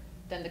bigger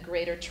than the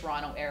greater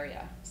Toronto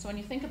area. So when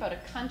you think about a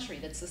country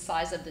that's the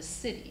size of this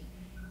city,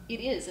 it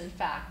is, in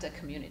fact, a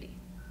community.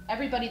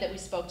 Everybody that we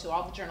spoke to,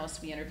 all the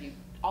journalists we interviewed,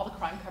 all the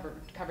crime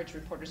coverage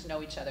reporters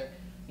know each other,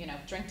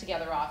 drink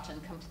together often,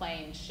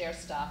 complain, share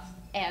stuff,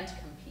 and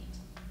compete.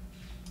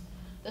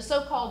 The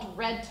so-called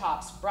red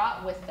tops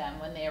brought with them,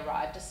 when they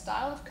arrived, a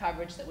style of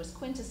coverage that was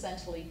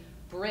quintessentially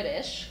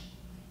British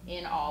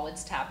in all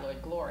its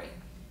tabloid glory.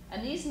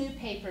 And these new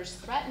papers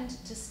threatened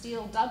to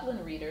steal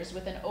Dublin readers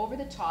with an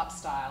over-the-top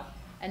style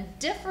and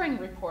differing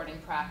reporting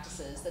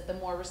practices that the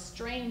more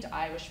restrained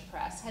Irish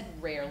press had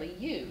rarely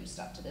used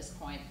up to this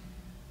point,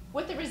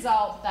 with the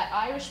result that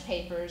Irish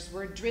papers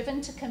were driven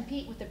to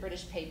compete with the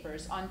British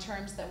papers on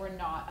terms that were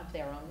not of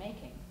their own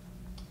making.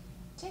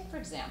 Take, for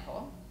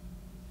example,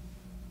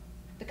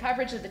 the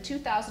coverage of the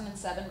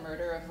 2007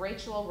 murder of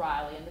Rachel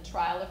O'Reilly and the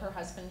trial of her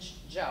husband,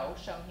 Joe,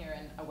 shown here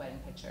in a wedding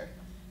picture,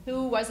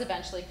 who was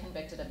eventually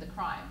convicted of the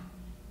crime.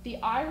 The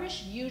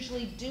Irish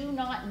usually do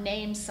not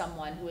name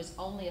someone who is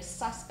only a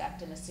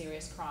suspect in a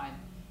serious crime,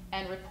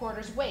 and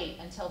reporters wait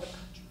until the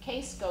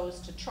case goes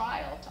to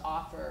trial to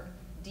offer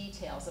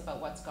details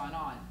about what's gone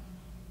on.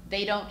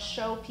 They don't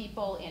show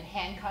people in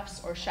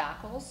handcuffs or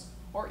shackles,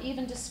 or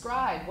even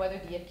describe whether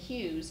the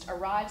accused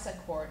arrives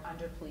at court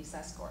under police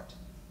escort.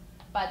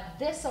 But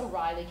this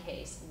O'Reilly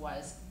case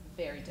was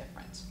very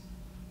different.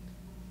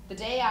 The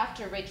day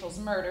after Rachel's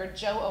murder,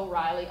 Joe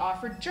O'Reilly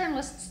offered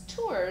journalists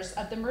tours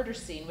of the murder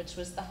scene, which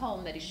was the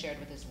home that he shared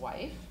with his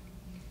wife.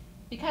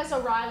 Because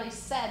O'Reilly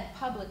said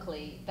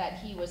publicly that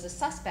he was a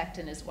suspect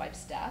in his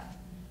wife's death,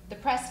 the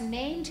press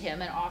named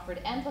him and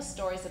offered endless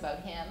stories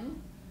about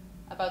him,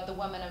 about the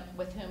woman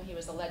with whom he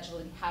was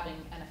allegedly having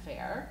an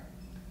affair,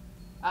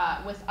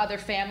 with other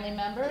family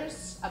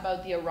members,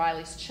 about the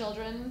O'Reillys'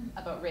 children,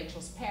 about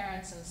Rachel's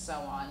parents, and so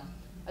on,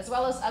 as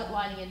well as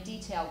outlining in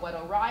detail what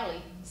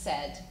O'Reilly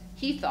said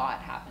he thought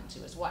happened to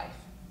his wife.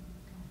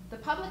 The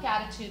public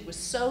attitude was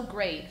so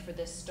great for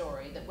this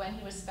story that when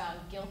he was found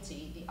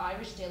guilty, the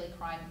Irish Daily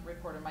Crime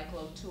reporter Michael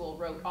O'Toole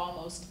wrote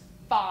almost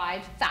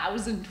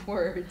 5,000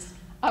 words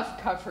of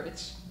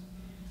coverage.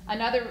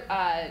 Another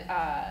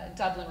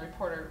Dublin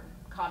reporter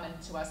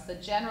commented to us, the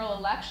general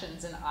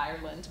elections in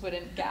Ireland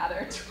wouldn't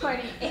gather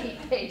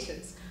 28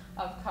 pages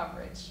of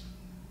coverage.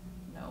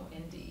 No,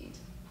 indeed.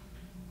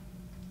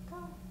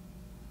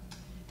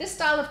 This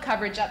style of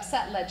coverage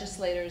upset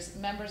legislators,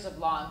 members of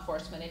law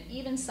enforcement, and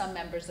even some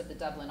members of the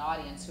Dublin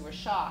audience who were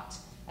shocked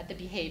at the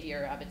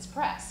behavior of its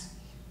press.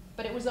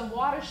 But it was a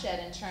watershed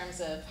in terms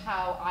of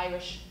how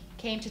Irish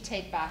came to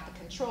take back the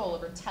control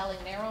over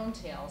telling their own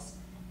tales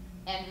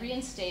and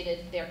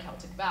reinstated their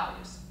Celtic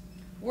values.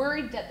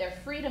 Worried that their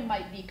freedom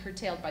might be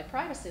curtailed by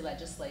privacy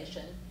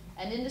legislation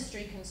and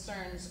industry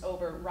concerns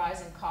over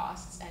rising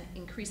costs and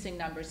increasing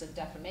numbers of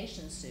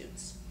defamation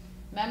suits,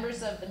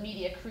 members of the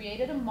media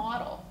created a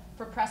model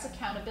for press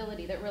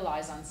accountability that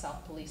relies on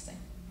self-policing.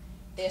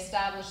 They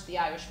established the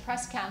Irish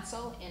Press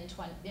Council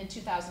in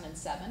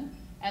 2007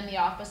 and the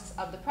Office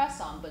of the Press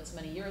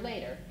Ombudsman a year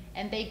later,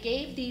 and they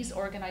gave these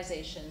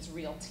organizations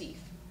real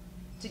teeth.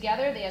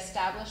 Together, they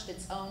established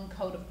its own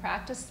code of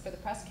practice for the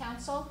Press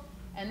Council,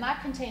 and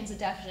that contains a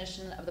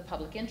definition of the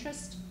public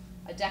interest,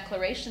 a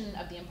declaration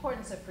of the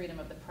importance of freedom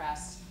of the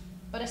press,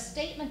 but a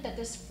statement that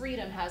this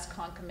freedom has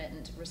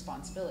concomitant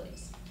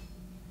responsibilities.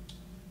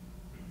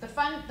 The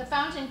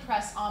founding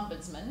press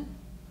ombudsman,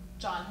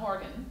 John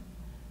Horgan,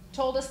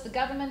 told us the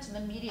government and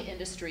the media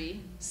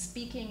industry,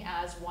 speaking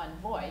as one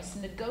voice,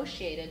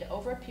 negotiated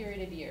over a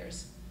period of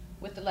years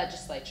with the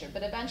legislature,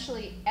 but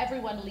eventually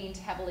everyone leaned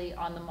heavily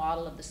on the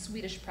model of the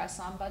Swedish press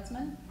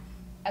ombudsman,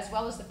 as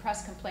well as the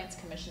Press Complaints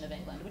Commission of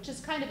England, which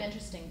is kind of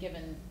interesting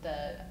given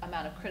the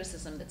amount of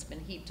criticism that's been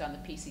heaped on the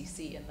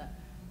PCC in the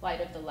light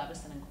of the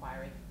Leveson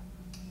inquiry.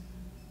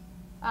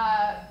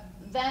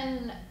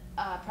 Then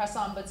Press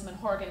Ombudsman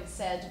Horgan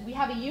said, "We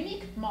have a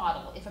unique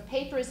model. If a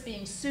paper is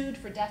being sued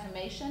for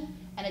defamation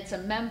and it's a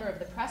member of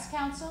the Press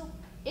Council,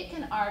 it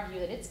can argue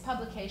that its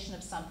publication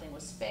of something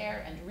was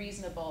fair and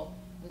reasonable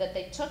and that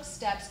they took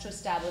steps to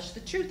establish the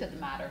truth of the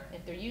matter.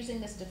 If they're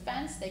using this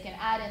defense, they can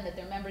add in that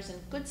they're members in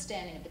good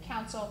standing of the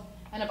Council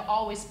and have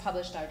always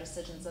published our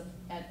decisions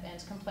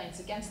and complaints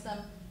against them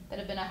that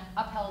have been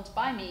upheld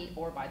by me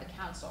or by the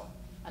Council.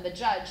 And the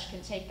judge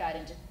can take that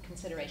into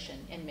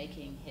consideration in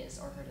making his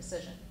or her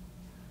decision."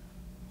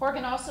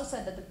 Horgan also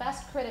said that the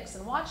best critics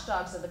and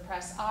watchdogs of the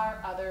press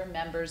are other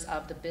members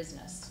of the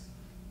business.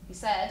 He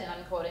said, and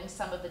I'm quoting,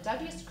 "Some of the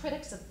doughtiest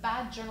critics of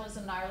bad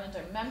journalism in Ireland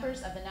are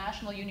members of the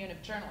National Union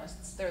of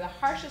Journalists. They're the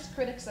harshest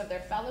critics of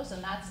their fellows,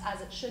 and that's as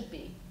it should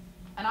be.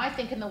 And I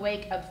think in the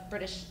wake of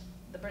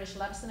the British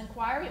Leveson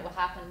inquiry, it will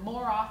happen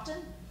more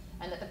often,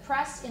 and that the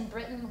press in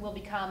Britain will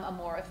become a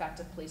more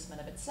effective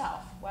policeman of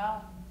itself."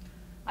 Well,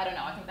 I don't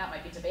know, I think that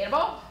might be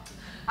debatable.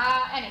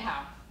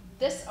 Anyhow,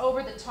 this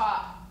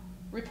over-the-top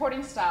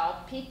reporting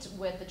style peaked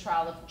with the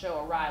trial of Joe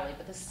O'Reilly,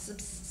 but the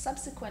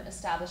subsequent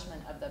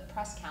establishment of the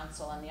Press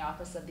Council and the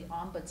Office of the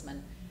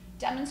Ombudsman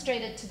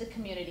demonstrated to the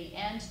community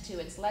and to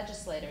its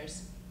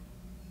legislators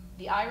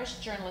the Irish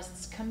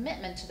journalists'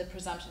 commitment to the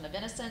presumption of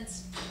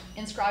innocence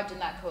inscribed in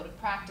that code of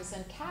practice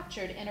and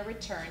captured in a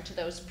return to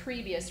those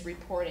previous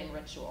reporting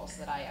rituals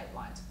that I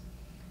outlined.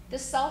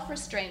 This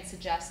self-restraint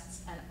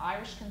suggests an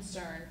Irish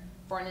concern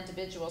for an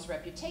individual's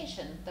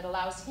reputation that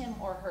allows him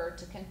or her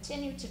to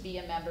continue to be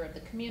a member of the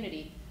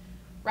community,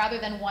 rather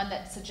than one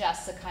that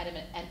suggests a kind of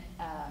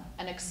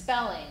an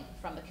expelling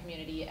from the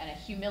community and a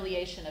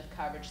humiliation of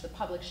coverage, the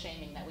public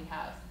shaming that we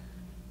have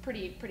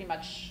pretty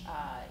much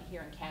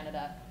here in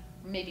Canada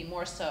maybe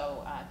more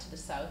so to the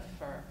south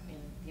in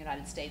the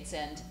United States,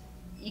 and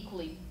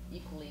equally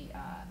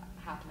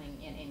happening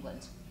in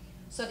England.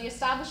 So the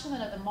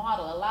establishment of the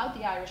model allowed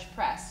the Irish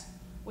press,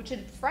 which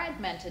had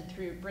fragmented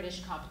through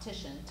British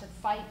competition, to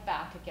fight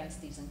back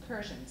against these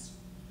incursions.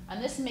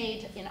 And this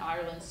made, in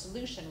Ireland's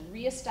solution,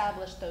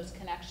 re-establish those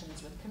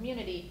connections with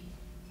community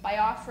by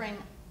offering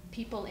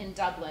people in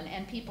Dublin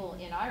and people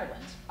in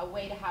Ireland a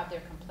way to have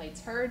their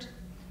complaints heard.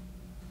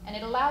 And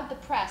it allowed the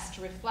press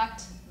to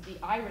reflect the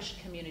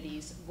Irish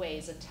community's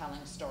ways of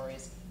telling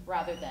stories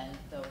rather than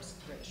those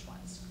British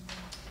ones.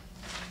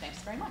 Thanks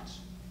very much.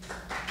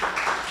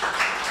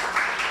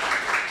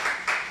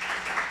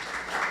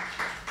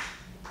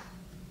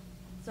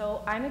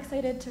 So I'm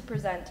excited to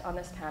present on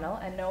this panel,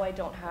 and no, I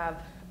don't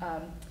have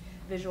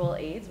visual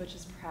aids, which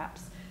is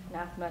perhaps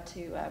anathema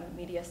to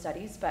media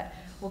studies, but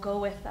we'll go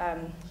with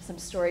some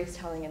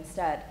storytelling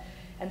instead.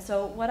 And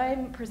so what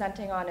I'm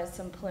presenting on is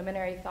some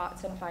preliminary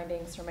thoughts and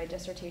findings from my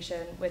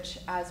dissertation, which,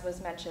 as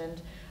was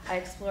mentioned, I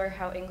explore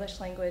how English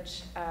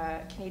language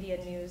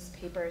Canadian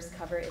newspapers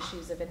cover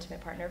issues of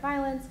intimate partner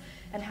violence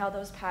and how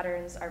those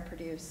patterns are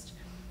produced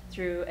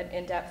through an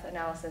in-depth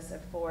analysis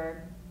of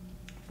four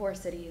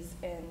cities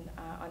in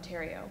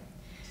Ontario.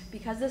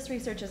 Because this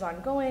research is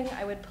ongoing,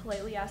 I would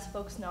politely ask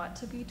folks not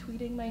to be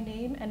tweeting my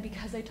name, and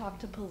because I talk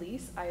to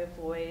police, I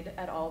avoid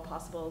at all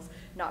possibles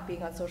not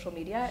being on social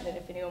media, and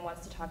if anyone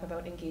wants to talk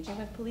about engaging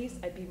with police,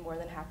 I'd be more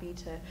than happy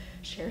to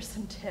share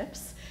some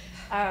tips.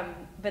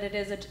 But it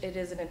is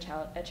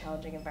a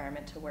challenging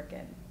environment to work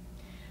in.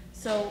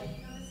 So,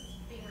 you know this is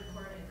being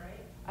recorded,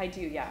 right? I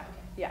do, yeah,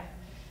 Okay.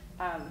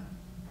 yeah.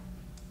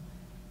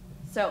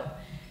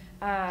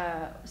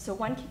 So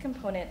one key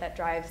component that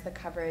drives the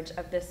coverage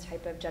of this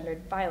type of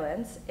gendered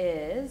violence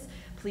is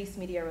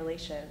police-media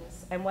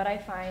relations. And what I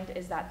find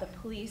is that the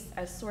police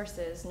as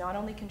sources not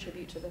only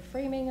contribute to the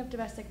framing of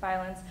domestic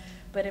violence,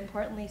 but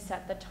importantly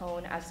set the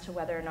tone as to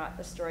whether or not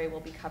the story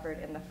will be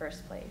covered in the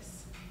first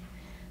place.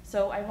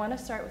 So I want to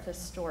start with a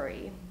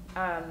story.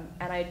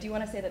 And I do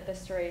want to say that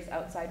this story is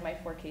outside my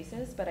 4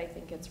 cases, but I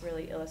think it's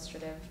really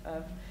illustrative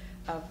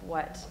of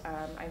what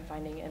I'm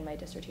finding in my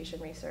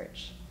dissertation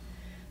research.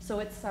 So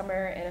it's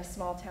summer in a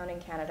small town in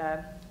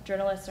Canada.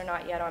 Journalists are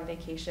not yet on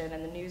vacation,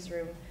 and the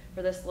newsroom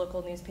for this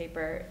local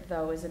newspaper,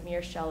 though, is a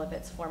mere shell of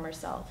its former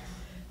self.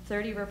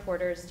 30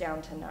 reporters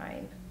down to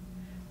 9.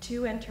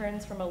 2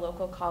 interns from a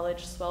local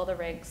college swell the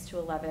ranks to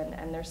 11,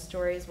 and their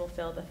stories will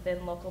fill the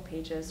thin local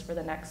pages for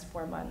the next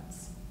 4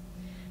 months.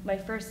 My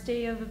first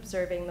day of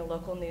observing the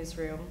local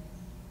newsroom,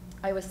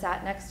 I was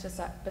sat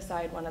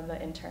beside one of the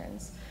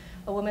interns,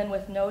 a woman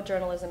with no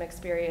journalism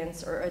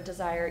experience or a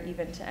desire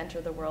even to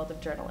enter the world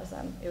of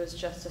journalism. It was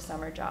just a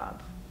summer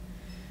job.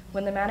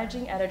 When the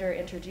managing editor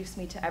introduced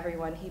me to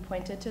everyone, he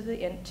pointed to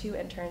the 2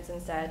 interns and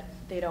said,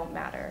 "They don't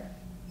matter."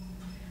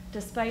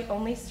 Despite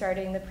only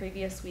starting the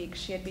previous week,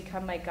 she had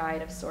become my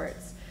guide of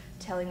sorts,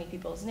 telling me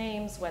people's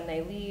names, when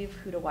they leave,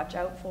 who to watch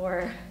out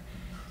for.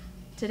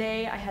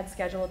 Today, I had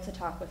scheduled to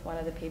talk with one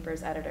of the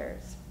paper's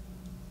editors.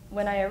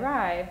 When I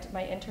arrived,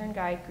 my intern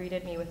guide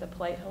greeted me with a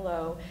polite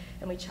hello,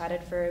 and we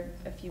chatted for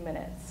a few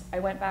minutes. I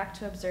went back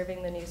to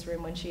observing the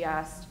newsroom when she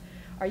asked,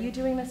 "Are you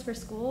doing this for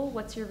school?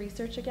 What's your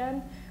research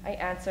again?" I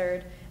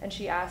answered, and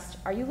she asked,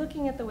 "Are you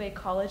looking at the way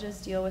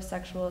colleges deal with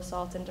sexual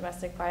assault and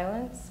domestic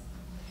violence?"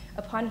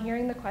 Upon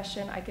hearing the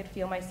question, I could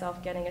feel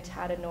myself getting a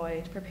tad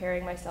annoyed,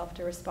 preparing myself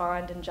to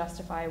respond and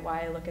justify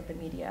why I look at the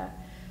media.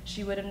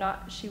 She would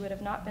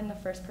have not been the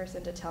first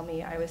person to tell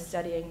me I was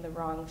studying the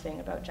wrong thing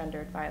about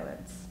gendered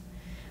violence.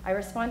 I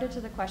responded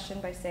to the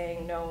question by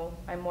saying, no,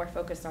 I'm more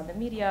focused on the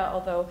media,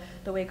 although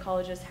the way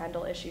colleges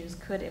handle issues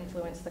could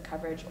influence the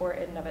coverage or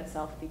in and of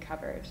itself be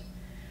covered.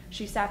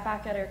 She sat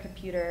back at her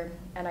computer,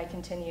 and I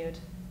continued,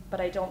 but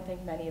I don't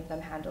think many of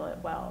them handle it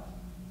well.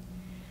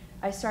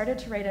 I started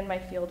to write in my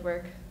field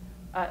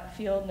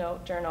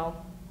note journal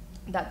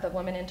that the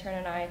woman intern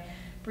and I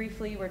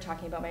briefly were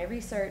talking about my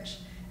research,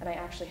 and I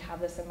actually have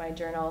this in my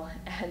journal,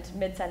 and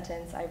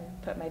mid-sentence I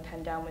put my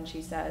pen down when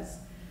she says,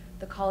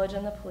 "The college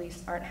and the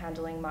police aren't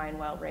handling mine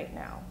well right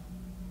now."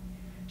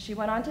 She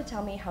went on to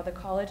tell me how the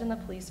college and the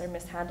police are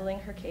mishandling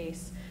her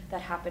case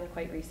that happened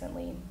quite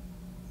recently.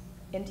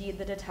 Indeed,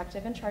 the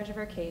detective in charge of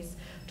her case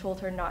told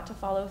her not to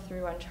follow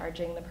through on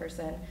charging the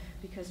person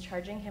because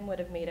charging him would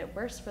have made it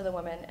worse for the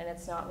woman, and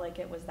it's not like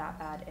it was that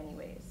bad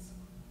anyways.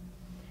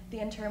 The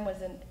intern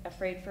wasn't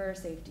afraid for her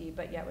safety,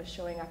 but yet was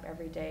showing up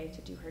every day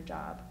to do her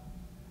job.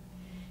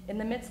 In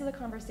the midst of the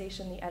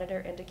conversation, the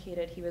editor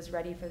indicated he was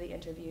ready for the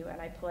interview,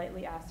 and I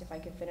politely asked if I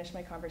could finish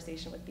my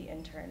conversation with the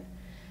intern.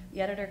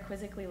 The editor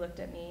quizzically looked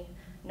at me,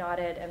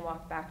 nodded, and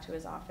walked back to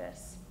his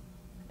office.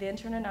 The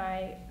intern and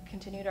I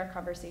continued our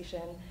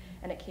conversation,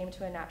 and it came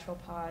to a natural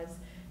pause,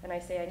 and I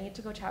say, "I need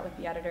to go chat with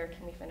the editor.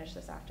 Can we finish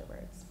this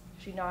afterwards?"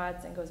 She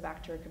nods and goes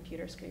back to her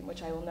computer screen,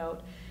 which I will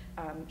note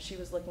she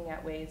was looking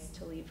at ways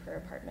to leave her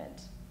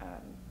apartment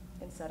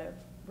instead of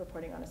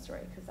reporting on a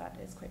story, because that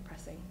is quite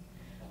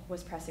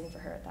was pressing for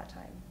her at that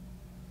time.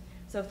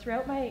 So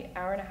throughout my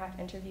hour-and-a-half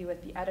interview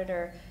with the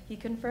editor, he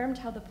confirmed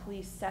how the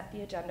police set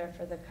the agenda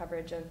for the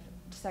coverage of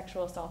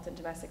sexual assault and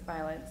domestic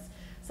violence,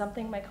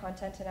 something my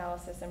content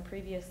analysis and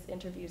previous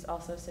interviews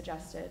also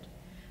suggested.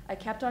 I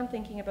kept on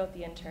thinking about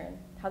the intern,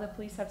 how the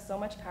police have so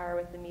much power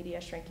with the media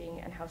shrinking,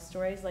 and how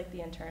stories like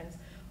the interns,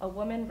 a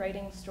woman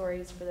writing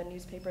stories for the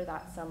newspaper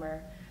that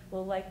summer,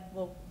 will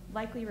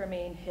likely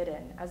remain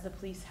hidden, as the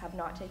police have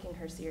not taken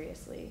her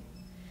seriously.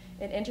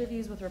 In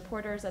interviews with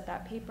reporters at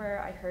that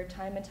paper, I heard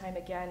time and time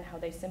again how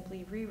they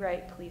simply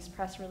rewrite police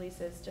press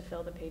releases to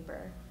fill the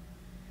paper,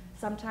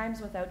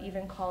 sometimes without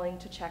even calling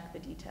to check the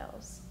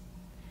details.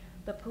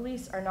 The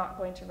police are not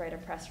going to write a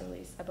press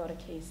release about a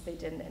case they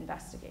didn't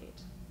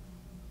investigate.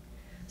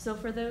 So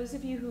for those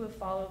of you who have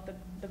followed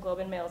the Globe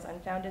and Mail's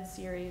Unfounded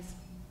series,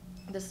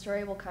 this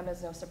story will come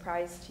as no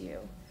surprise to you.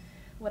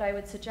 What I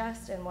would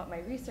suggest, and what my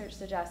research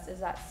suggests, is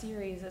that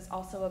series is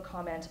also a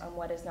comment on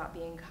what is not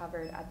being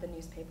covered at the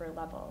newspaper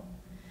level,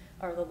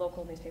 or the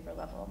local newspaper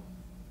level.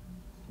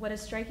 What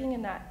is striking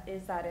in that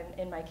is that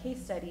in my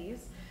case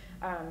studies,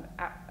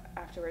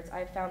 afterwards,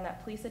 I found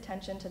that police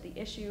attention to the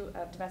issue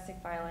of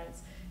domestic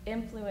violence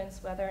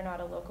influenced whether or not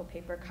a local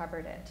paper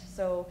covered it.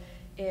 So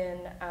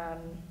in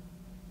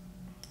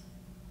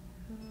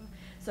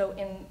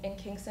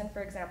Kingston,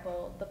 for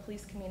example, the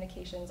police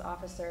communications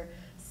officer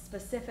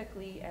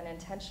specifically and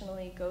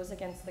intentionally goes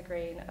against the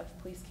grain of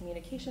police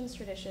communications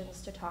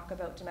traditions to talk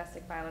about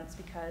domestic violence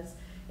because,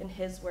 in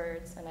his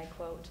words, and I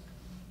quote,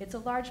 "It's a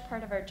large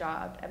part of our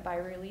job, and by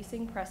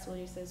releasing press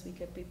releases, we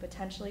could be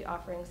potentially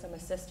offering some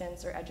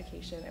assistance or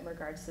education in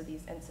regards to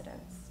these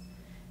incidents,"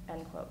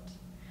 end quote.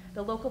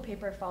 The local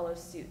paper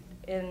follows suit.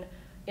 In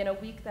a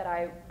week that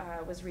I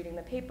was reading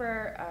the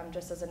paper,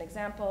 just as an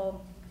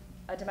example,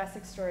 a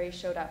domestic story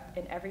showed up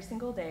in every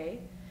single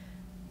day.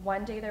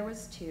 One day there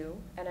was 2,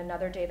 and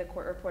another day the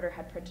court reporter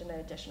had printed an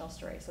additional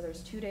story. So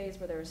there's 2 days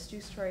where there was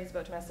 2 stories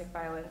about domestic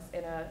violence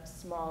in a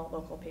small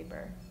local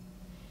paper.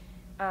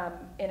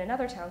 In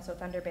another town, so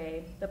Thunder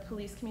Bay, the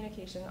police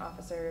communication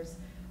officers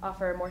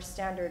offer a more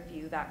standard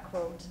view that,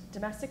 quote,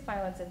 "Domestic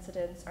violence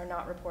incidents are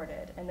not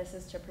reported, and this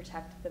is to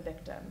protect the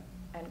victim,"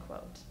 end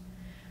quote.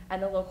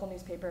 And the local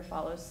newspaper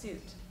follows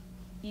suit.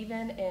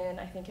 Even in,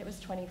 I think it was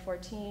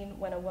 2014,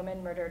 when a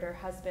woman murdered her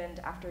husband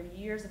after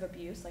years of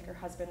abuse, like her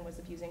husband was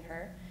abusing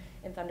her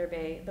in Thunder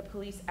Bay, the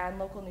police and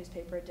local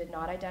newspaper did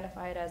not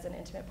identify it as an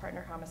intimate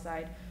partner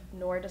homicide,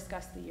 nor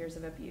discuss the years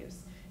of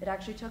abuse. It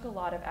actually took a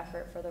lot of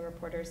effort for the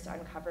reporters to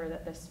uncover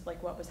that this,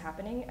 like what was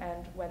happening,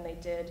 and when they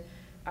did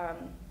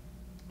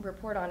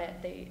report on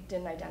it, they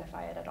didn't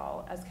identify it at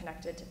all as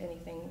connected to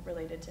anything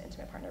related to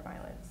intimate partner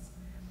violence.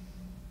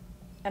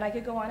 And I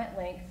could go on at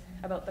length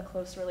about the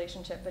close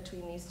relationship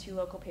between these 2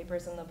 local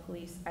papers and the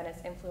police and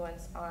its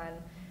influence on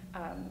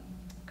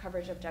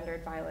coverage of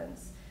gendered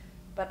violence.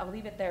 But I'll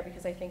leave it there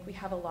because I think we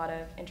have a lot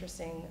of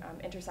interesting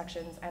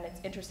intersections, and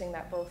it's interesting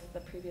that both the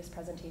previous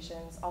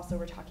presentations also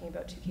were talking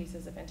about 2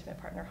 cases of intimate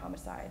partner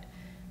homicide.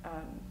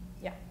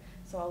 Yeah,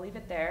 so I'll leave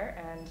it there,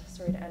 and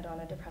sorry to end on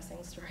a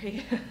depressing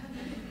story.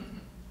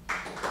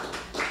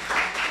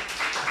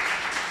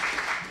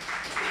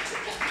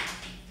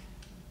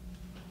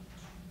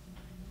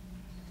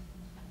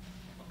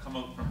 Come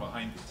out from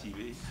behind the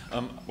TV.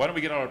 Why don't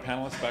we get our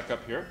panelists back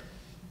up here?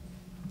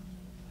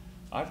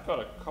 I've got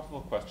a couple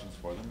of questions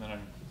for them, then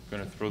I'm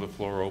going to throw the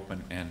floor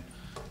open,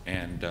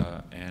 and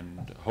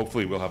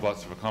hopefully we'll have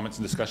lots of comments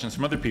and discussions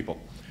from other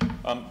people.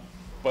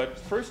 But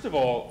first of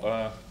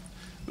all,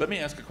 let me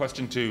ask a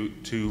question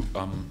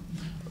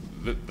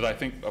that I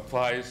think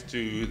applies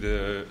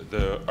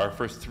to our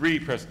first 3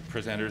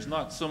 presenters,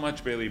 not so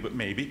much Bailey, but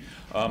maybe,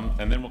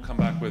 and then we'll come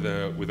back with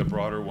a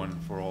broader one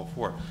for all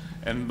 4.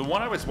 And the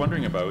one I was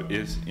wondering about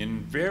is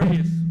in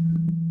various...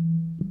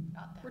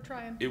 We're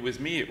trying. It was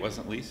me, it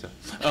wasn't Lisa.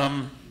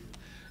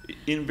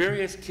 In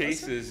various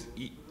cases,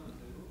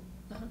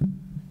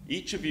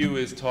 each of you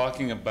is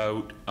talking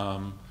about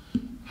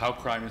how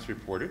crime is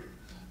reported,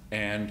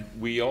 and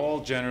we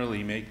all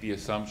generally make the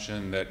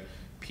assumption that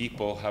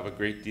people have a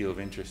great deal of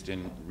interest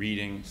in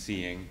reading,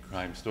 seeing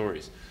crime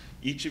stories.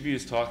 Each of you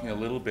is talking a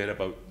little bit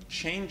about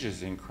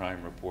changes in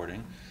crime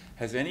reporting.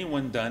 Has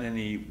anyone done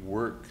any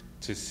work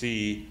to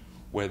see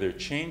whether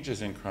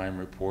changes in crime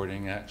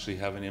reporting actually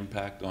have an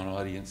impact on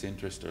audience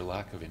interest or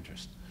lack of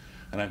interest?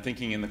 And I'm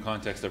thinking in the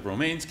context of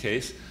Romaine's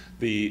case,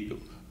 the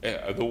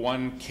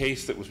one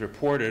case that was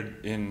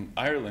reported in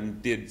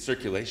Ireland, did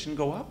circulation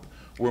go up?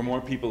 Were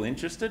more people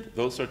interested?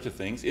 Those sorts of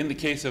things. In the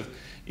case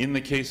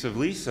of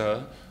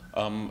Lisa,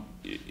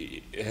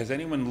 has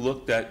anyone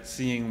looked at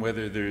seeing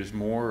whether there's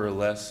more or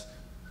less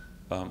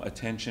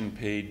attention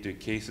paid to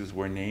cases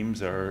where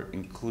names are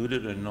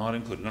included or not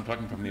included? I'm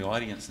talking from the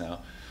audience now.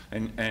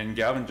 And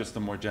Gavin, just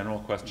the more general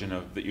question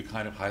that you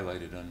kind of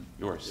highlighted on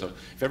yours. So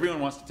if everyone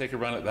wants to take a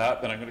run at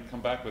that, then I'm going to come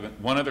back with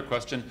one other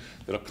question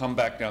that'll come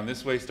back down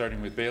this way,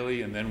 starting with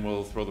Bailey, and then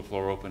we'll throw the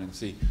floor open and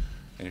see.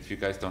 And if you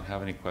guys don't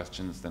have any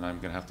questions, then I'm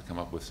going to have to come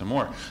up with some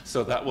more.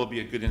 So that will be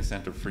a good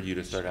incentive for you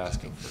to start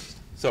asking first.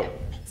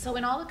 So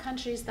in all the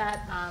countries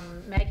that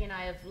Maggie and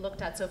I have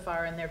looked at so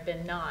far, and there have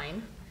been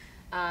 9,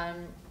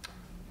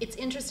 it's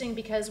interesting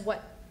because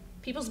what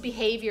people's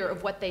behavior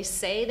of what they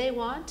say they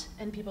want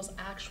and people's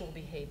actual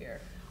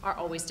behavior are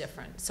always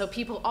different. So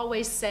people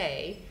always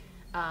say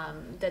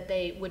that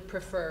they would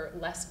prefer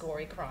less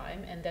gory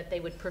crime and that they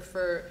would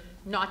prefer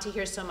not to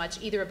hear so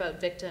much either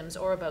about victims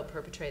or about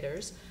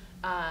perpetrators.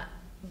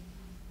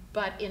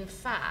 But in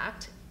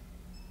fact,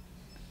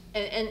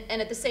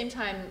 and at the same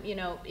time, you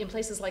know, in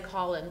places like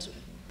Holland,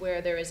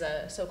 where there is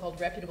a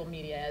so-called reputable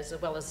media as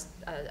well as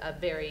a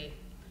very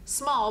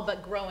small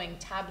but growing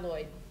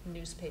tabloid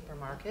newspaper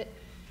market,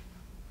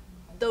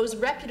 those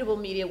reputable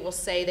media will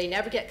say they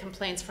never get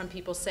complaints from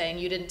people saying,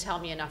 you didn't tell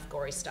me enough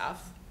gory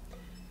stuff.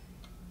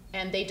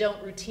 And they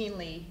don't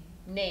routinely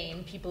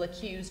name people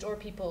accused or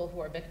people who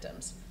are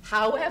victims.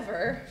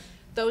 However,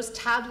 those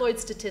tabloid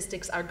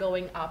statistics are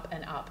going up,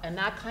 and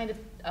that kind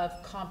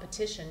of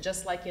competition,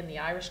 just like in the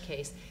Irish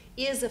case,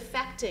 is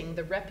affecting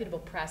the reputable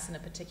press in a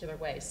particular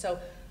way. So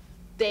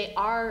the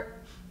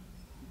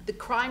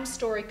crime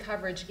story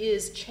coverage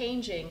is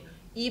changing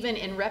even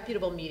in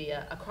reputable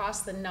media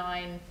across the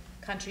 9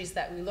 countries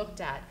that we looked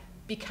at,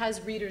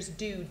 because readers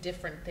do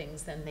different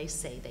things than they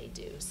say they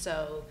do.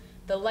 So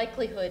the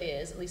likelihood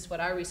is, at least what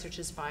our research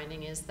is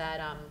finding, is that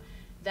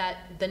that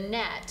the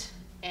net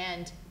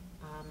and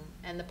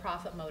the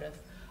profit motive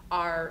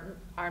are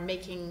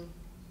making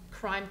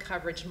crime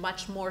coverage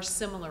much more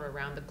similar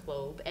around the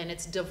globe, and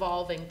it's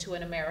devolving to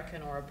an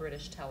American or a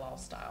British tell-all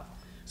style.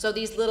 So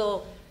these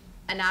little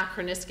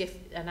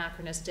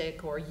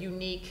anachronistic or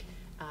unique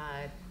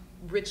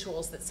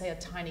rituals that, say, a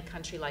tiny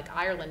country like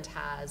Ireland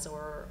has,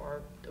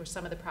 or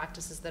some of the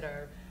practices that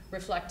are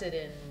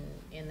reflected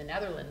in the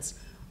Netherlands,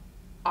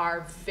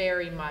 are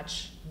very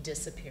much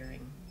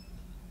disappearing.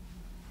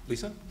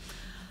 Lisa?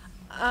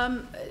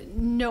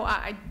 No,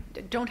 I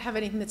don't have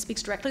anything that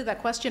speaks directly to that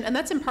question, and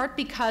that's in part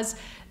because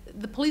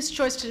the police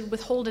choice to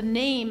withhold a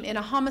name in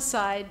a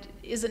homicide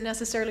isn't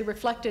necessarily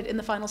reflected in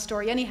the final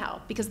story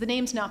anyhow, because the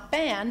name's not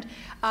banned.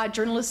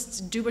 Journalists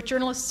do what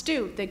journalists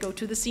do. They go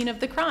to the scene of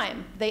the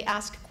crime. They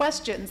ask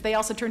questions. They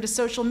also turn to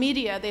social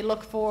media. They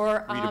look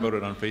for... read about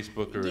it on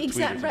Facebook or a tweet or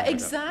something like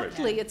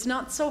exactly. Right. It's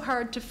not so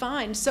hard to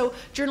find. So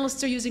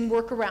journalists are using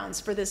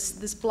workarounds for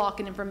this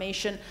block in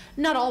information.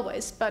 Not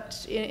always,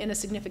 but in a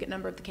significant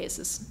number of the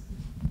cases.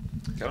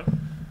 Kevin?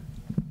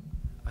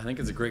 I think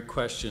it's a great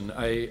question.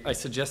 I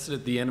suggested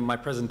at the end of my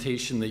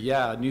presentation that,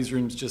 yeah,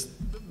 newsrooms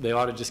they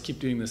ought to just keep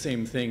doing the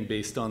same thing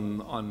based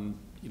on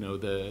you know,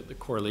 the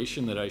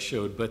correlation that I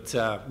showed. But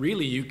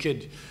really, you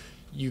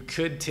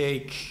could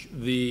take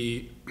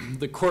the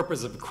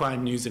corpus of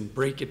crime news and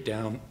break it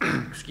down,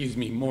 excuse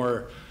me,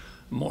 more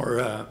in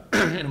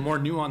a more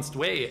nuanced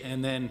way,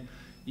 and then,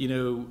 you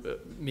know,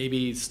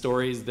 maybe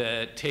stories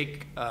that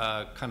take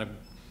kind of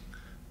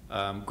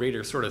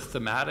greater sort of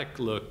thematic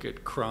look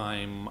at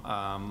crime,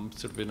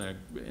 sort of in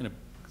a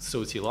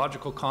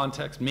sociological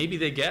context. Maybe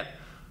they get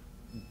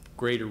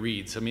greater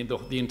reads. I mean,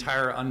 the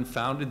entire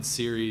Unfounded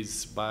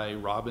series by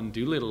Robin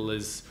Doolittle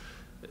is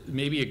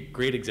maybe a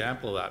great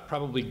example of that.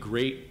 Probably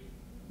great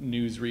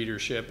news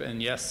readership,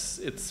 and yes,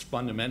 it's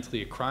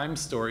fundamentally a crime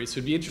story. So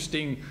it'd be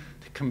interesting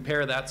to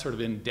compare that sort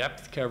of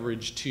in-depth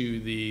coverage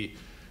to the,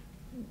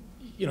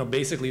 you know,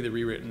 basically the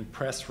rewritten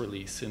press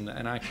release, and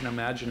I can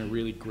imagine a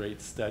really great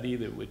study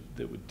that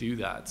would do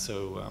that.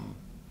 So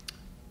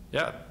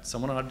yeah,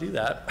 someone ought to do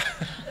that.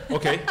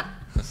 Okay.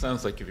 That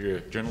sounds like if you're a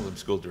journalism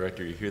school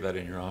director, you hear that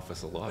in your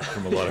office a lot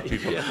from a lot of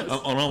people. Yes.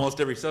 on almost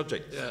every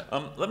subject.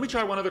 Yeah. Let me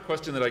try one other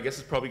question that I guess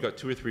has probably got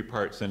 2 or 3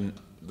 parts, and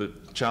the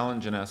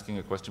challenge in asking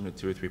a question with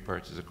 2 or 3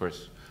 parts is, of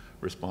course,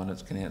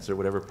 respondents can answer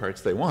whatever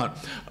parts they want,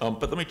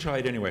 but let me try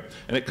it anyway.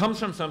 And it comes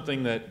from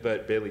something that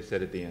Bailey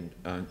said at the end,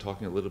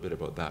 talking a little bit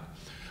about that.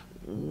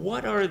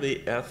 What are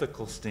the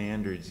ethical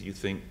standards you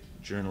think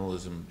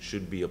journalism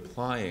should be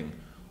applying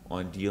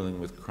on dealing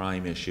with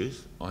crime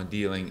issues, on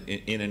dealing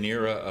in an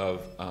era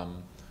of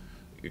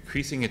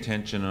increasing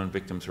attention on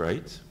victims'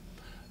 rights,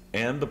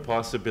 and the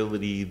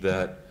possibility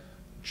that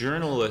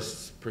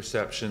journalists'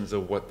 perceptions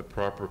of what the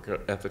proper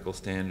ethical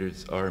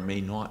standards are may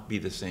not be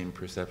the same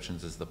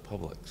perceptions as the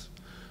public's?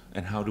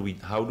 And how do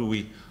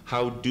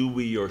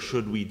we or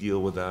should we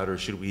deal with that, or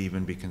should we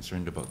even be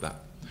concerned about that?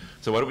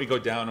 So why don't we go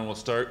down, and we'll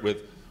start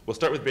with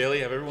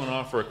Bailey. Have everyone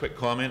offer a quick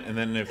comment, and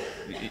then if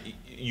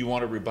you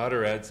want to rebut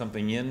or add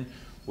something in,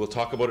 we'll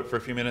talk about it for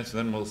a few minutes, and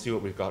then we'll see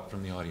what we've got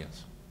from the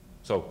audience.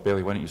 So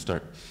Bailey, why don't you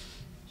start?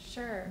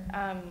 Sure.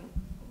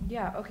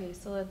 Yeah. Okay.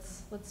 So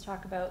let's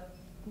talk about.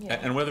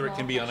 And whether it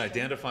can be on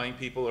identifying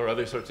people or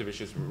other sorts of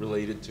issues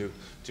related to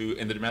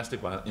in the domestic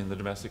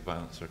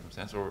violence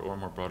circumstance, or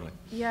more broadly.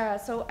 Yeah.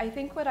 So I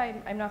think what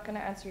I'm not going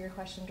to answer your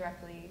question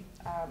directly.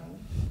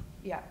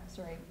 Yeah.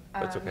 Sorry.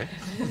 That's okay.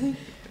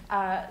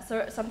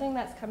 So something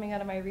that's coming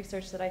out of my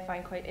research that I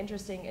find quite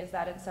interesting is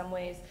that in some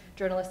ways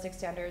journalistic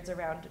standards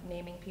around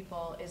naming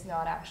people is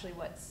not actually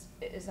what's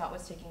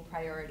taking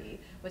priority.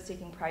 What's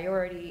taking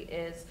priority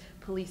is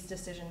police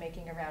decision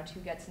making around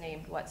who gets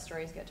named, what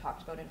stories get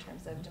talked about in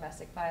terms of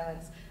domestic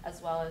violence, as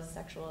well as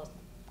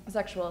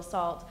sexual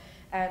assault.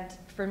 And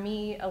for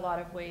me, a lot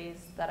of ways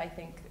that I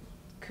think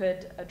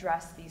could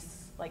address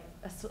these, like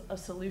a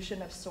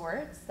solution of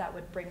sorts that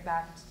would bring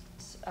back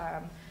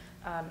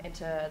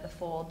into the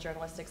full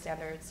journalistic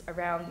standards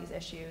around these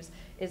issues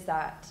is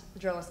that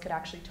journalists could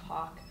actually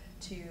talk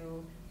to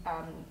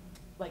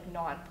like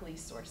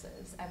non-police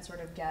sources and sort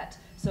of get,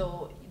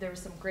 so there was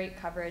some great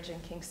coverage in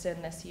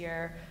Kingston this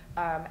year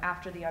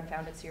after the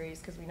Unfounded series,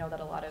 because we know that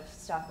a lot of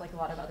stuff, like a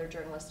lot of other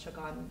journalists took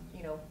on,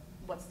 you know,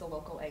 what's the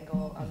local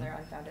angle on their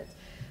Unfounded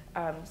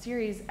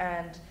series,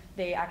 and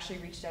they actually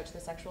reached out to the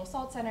Sexual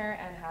Assault Center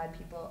and had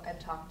people, and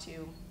talked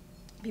to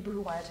people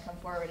who wanted to come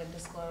forward and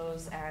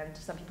disclose, and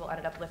some people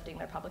ended up lifting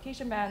their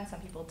publication ban, some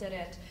people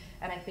didn't,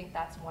 and I think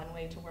that's one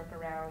way to work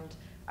around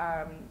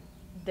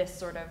this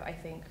sort of, I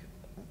think,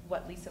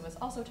 what Lisa was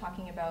also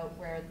talking about,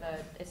 where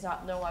it's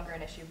no longer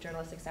an issue of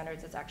journalistic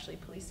standards, it's actually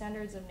police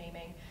standards of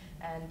naming.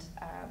 And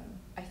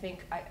I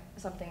think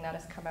something that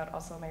has come out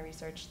also in my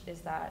research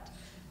is that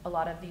a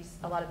lot of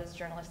these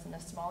journalists in the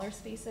smaller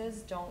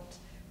spaces don't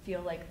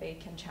feel like they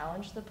can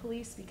challenge the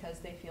police because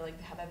they feel like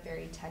they have a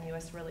very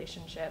tenuous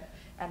relationship,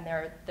 and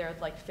they're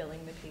like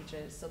filling the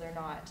pages, so they're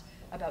not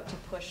about to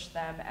push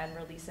them and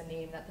release a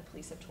name that the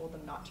police have told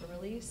them not to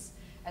release.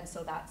 And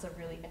so that's a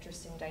really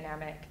interesting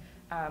dynamic.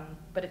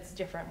 But it's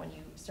different when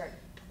you start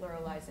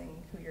pluralizing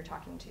who you're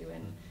talking to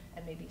and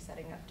maybe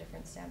setting up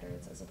different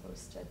standards as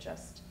opposed to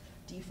just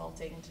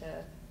defaulting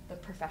to the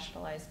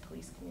professionalized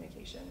police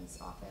communications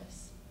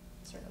office.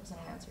 Sorry, that wasn't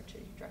an answer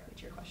directly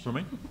to your question. For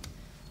me?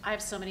 I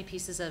have so many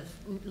pieces of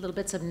little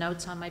bits of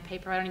notes on my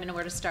paper, I don't even know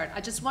where to start.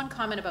 Just one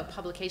comment about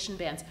publication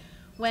bans.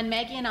 When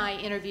Maggie and I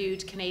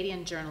interviewed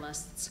Canadian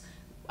journalists,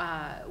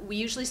 we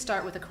usually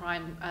start with a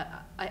crime,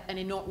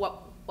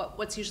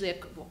 what's usually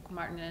what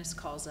Martin Innes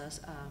calls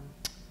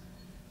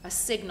a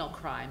signal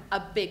crime,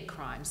 a big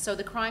crime. So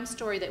the crime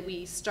story that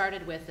we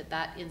started with at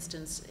that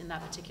instance, in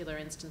that particular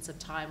instance of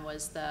time,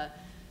 was the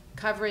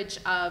coverage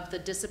of the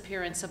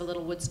disappearance of a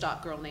little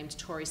Woodstock girl named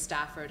Tori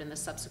Stafford and the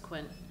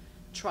subsequent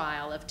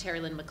trial of Terry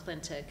Lynn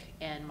McClintock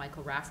and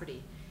Michael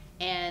Rafferty.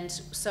 And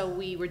so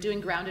we were doing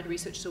grounded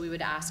research, so we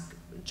would ask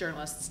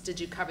journalists, did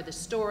you cover this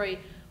story?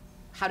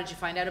 How did you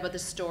find out about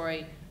this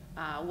story?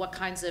 What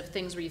kinds of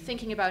things were you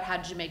thinking about? How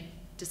did you make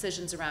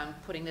decisions around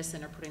putting this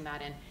in or putting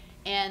that in?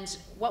 And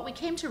what we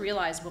came to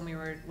realize when we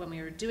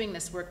were doing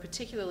this work,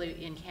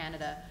 particularly in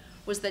Canada,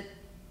 was that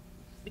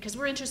because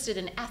we're interested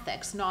in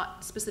ethics,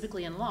 not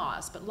specifically in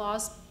laws, but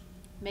laws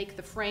make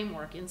the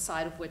framework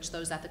inside of which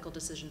those ethical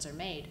decisions are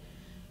made.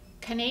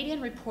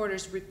 Canadian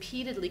reporters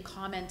repeatedly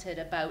commented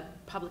about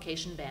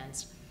publication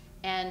bans,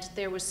 and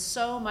there was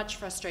so much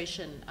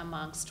frustration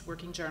amongst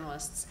working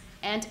journalists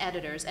and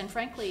editors, and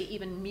frankly,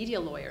 even media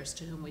lawyers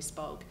to whom we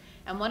spoke.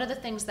 And one of the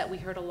things that we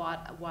heard a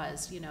lot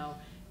was, you know,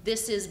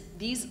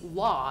 these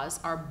laws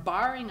are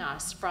barring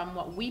us from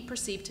what we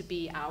perceive to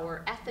be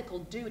our ethical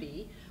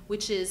duty,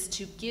 which is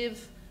to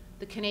give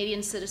the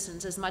Canadian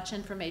citizens as much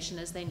information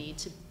as they need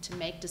to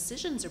make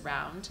decisions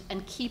around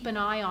and keep an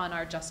eye on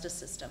our justice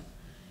system.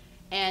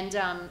 And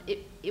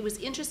it was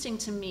interesting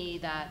to me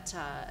that,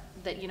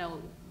 you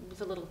know,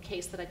 with a little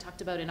case that I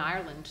talked about in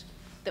Ireland,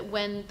 that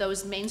when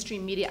those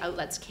mainstream media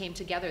outlets came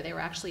together, they were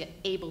actually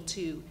able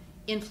to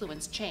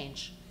influence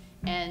change.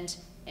 And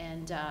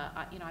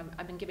you know,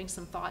 I've been giving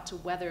some thought to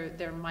whether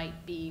there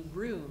might be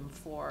room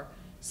for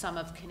some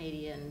of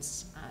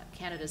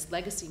Canada's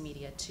legacy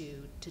media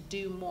to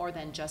do more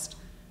than just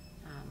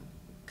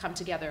come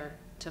together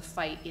to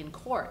fight in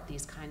court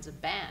these kinds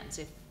of bans.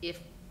 If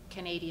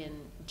Canadian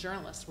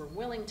journalists were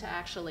willing to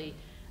actually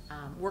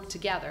work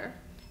together,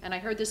 and I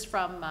heard this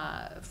from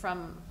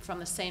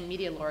the same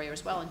media lawyer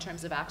as well in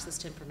terms of access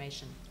to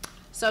information.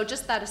 So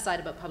just that aside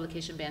about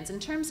publication bans. In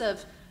terms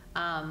of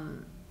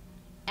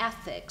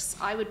ethics,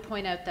 I would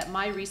point out that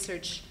my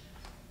research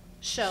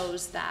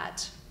shows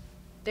that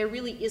there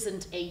really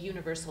isn't a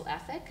universal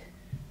ethic,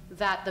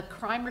 that the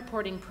crime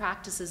reporting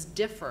practices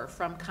differ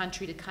from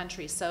country to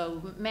country.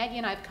 So Maggie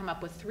and I have come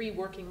up with 3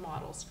 working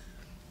models.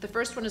 The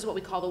first one is what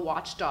we call the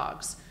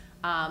watchdogs.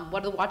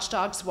 What do the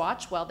watchdogs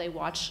watch? Well, they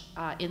watch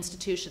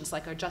institutions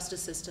like our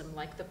justice system,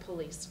 like the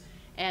police.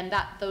 And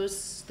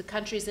the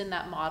countries in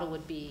that model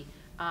would be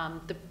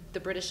the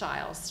British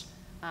Isles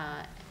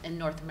and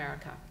North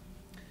America.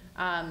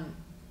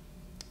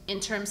 In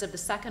terms of the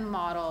second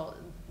model,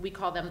 we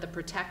call them the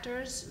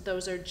protectors.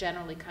 Those are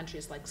generally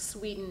countries like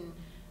Sweden,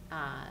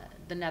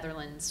 the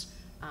Netherlands,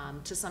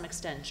 to some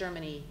extent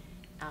Germany,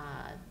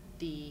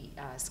 the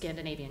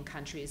Scandinavian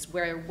countries,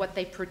 where what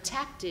they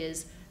protect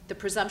is the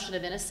presumption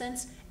of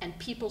innocence and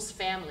people's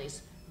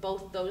families,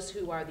 both those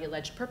who are the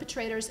alleged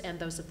perpetrators and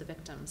those of the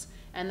victims.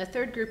 And the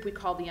third group we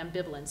call the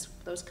ambivalents.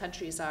 Those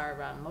countries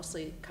are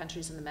mostly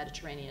countries in the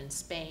Mediterranean: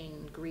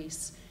 Spain,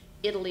 Greece,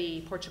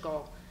 Italy,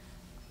 Portugal.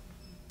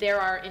 There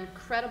are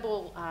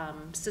incredible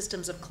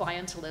systems of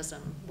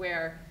clientelism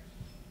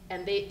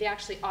and they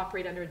actually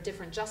operate under a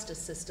different justice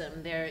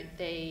system.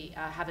 They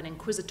have an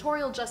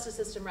inquisitorial justice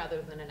system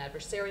rather than an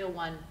adversarial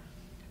one.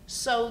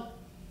 So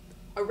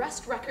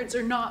arrest records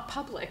are not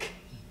public.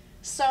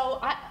 So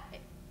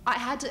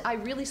I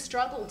really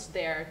struggled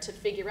there to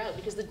figure out,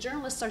 because the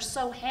journalists are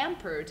so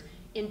hampered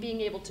in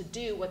being able to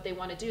do what they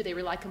want to do. They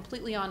rely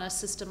completely on a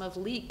system of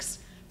leaks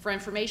for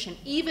information,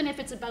 even if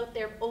it's about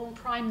their own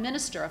prime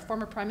minister, a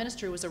former prime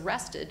minister who was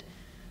arrested.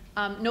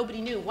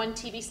 Nobody knew. One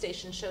TV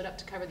station showed up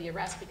to cover the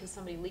arrest because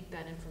somebody leaked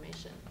that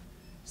information.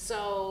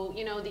 So,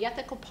 you know, the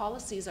ethical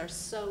policies are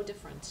so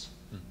different.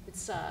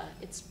 It's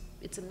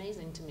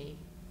amazing to me,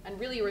 and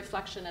really a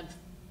reflection of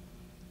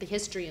the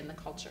history and the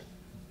culture.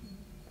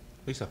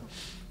 Lisa.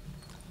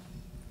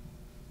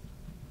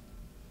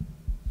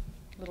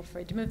 A little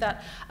afraid to move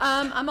that.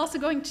 I'm also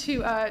going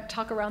to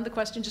talk around the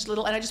question just a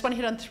little, and I just want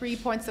to hit on 3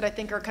 points that I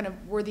think are kind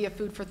of worthy of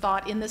food for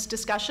thought in this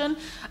discussion.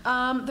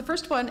 The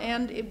first one,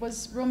 and it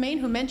was Romaine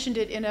who mentioned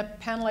it in a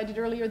panel I did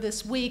earlier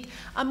this week,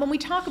 when we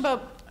talk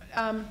about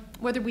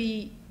whether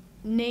we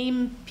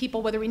name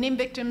people, whether we name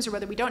victims or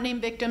whether we don't name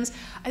victims,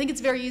 I think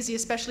it's very easy,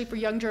 especially for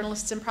young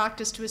journalists in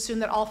practice, to assume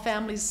that all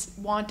families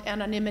want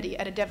anonymity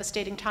at a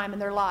devastating time in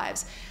their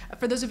lives.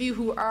 For those of you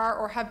who are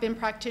or have been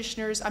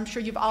practitioners, I'm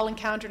sure you've all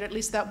encountered at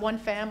least that one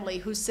family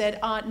who said,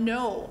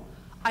 no,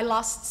 I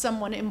lost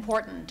someone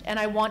important and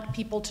I want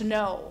people to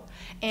know.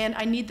 And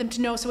I need them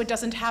to know so it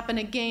doesn't happen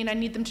again. I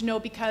need them to know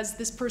because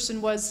this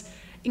person was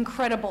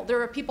incredible.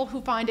 There are people who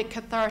find it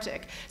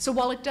cathartic. So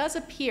while it does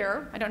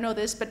appear, I don't know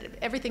this, but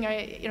everything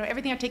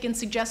I've taken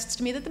suggests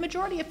to me that the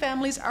majority of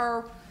families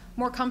are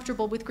more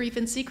comfortable with grief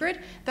in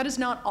secret. That is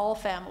not all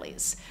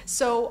families.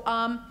 So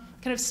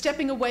kind of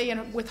stepping away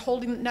and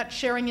withholding, not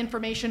sharing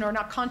information or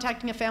not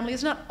contacting a family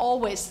is not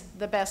always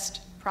the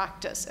best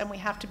practice, and we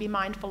have to be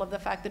mindful of the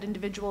fact that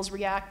individuals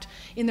react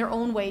in their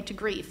own way to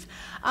grief.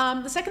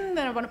 The second thing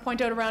that I want to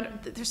point out around,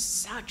 there's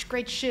such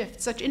great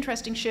shifts, such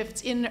interesting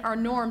shifts in our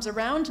norms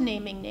around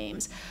naming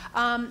names.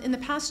 In the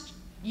past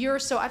year or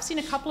so, I've seen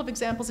a couple of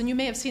examples, and you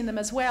may have seen them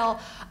as well,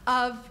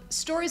 of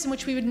stories in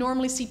which we would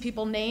normally see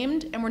people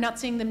named, and we're not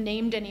seeing them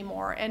named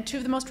anymore. And two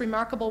of the most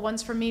remarkable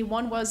ones for me,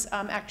 one was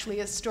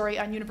actually a story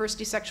on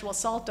university sexual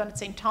assault done at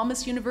St.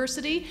 Thomas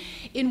University,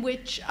 in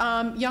which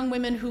young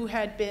women who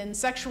had been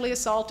sexually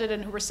assaulted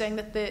and who were saying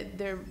that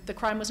the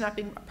crime was not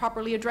being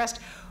properly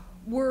addressed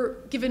were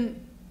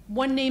given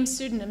one-name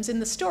pseudonyms in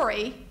the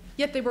story,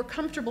 yet they were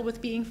comfortable with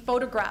being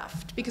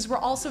photographed, because we're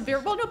also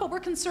but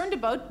we're concerned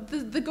about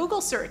the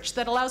Google search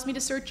that allows me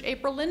to search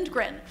April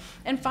Lindgren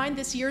and find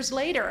this years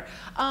later.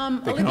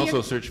 They can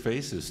also search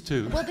faces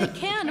too. Well, they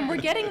can, and we're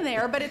getting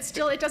there, but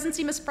it doesn't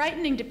seem as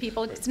frightening to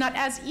people. It's not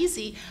as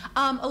easy.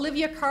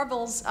 Olivia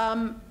Carvel's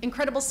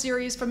incredible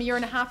series from a year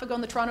and a half ago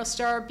in the Toronto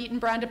Star, Beaten,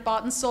 Branded,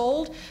 Bought and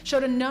Sold,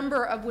 showed a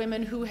number of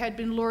women who had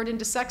been lured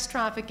into sex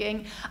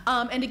trafficking,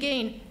 and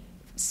again,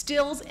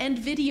 stills and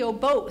video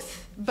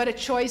both, but a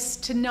choice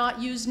to not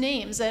use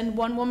names. And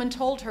one woman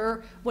told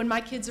her, when my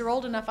kids are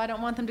old enough, I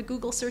don't want them to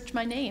Google search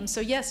my name.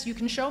 So yes, you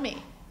can show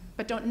me,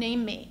 but don't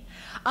name me.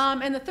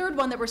 And the third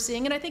one that we're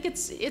seeing, and I think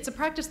it's a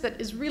practice that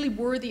is really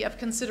worthy of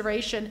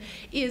consideration,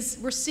 is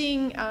we're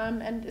seeing,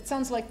 and it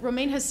sounds like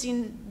Romaine has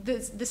seen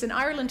this in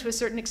Ireland to a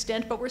certain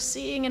extent, but we're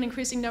seeing an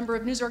increasing number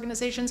of news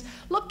organizations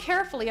look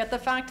carefully at the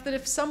fact that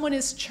if someone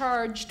is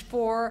charged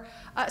for,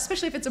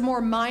 especially if it's a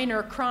more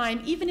minor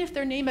crime, even if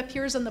their name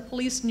appears on the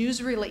police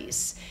news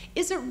release,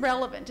 is it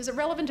relevant? Is it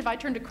relevant if I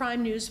turn to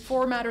crime news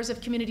for matters of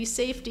community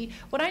safety?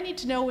 What I need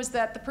to know is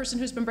that the person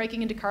who's been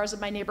breaking into cars in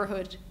my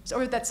neighborhood,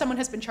 or that someone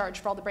has been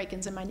charged for all the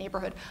break-ins in my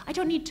neighborhood. I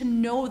don't need to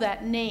know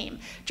that name.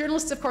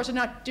 Journalists, of course, are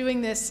not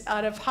doing this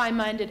out of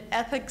high-minded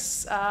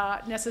ethics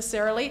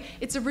necessarily.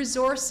 It's a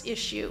resource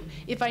issue.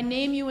 If I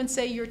name you and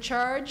say you're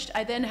charged,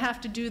 I then have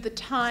to do the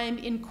time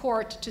in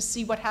court to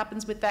see what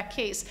happens with that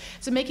case.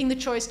 So making the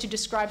choice to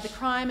describe the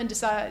crime and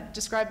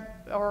describe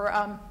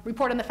or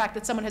report on the fact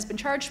that someone has been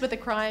charged with a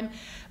crime,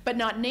 but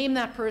not name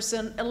that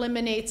person,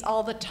 eliminates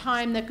all the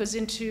time that goes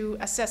into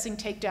assessing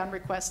takedown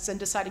requests and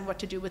deciding what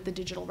to do with the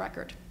digital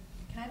record.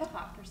 Can I have a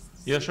hot for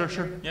Yeah, sure.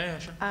 Yeah,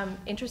 sure.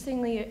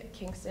 Interestingly,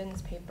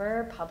 Kingston's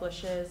paper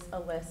publishes a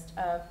list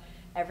of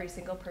every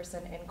single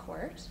person in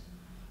court,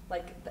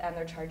 and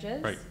their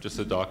charges. Right, just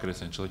a docket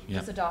essentially. Yeah.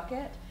 Just a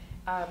docket,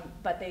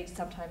 but they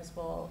sometimes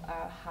will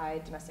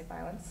hide domestic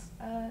violence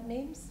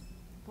names.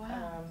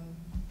 Wow.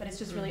 But it's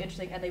just really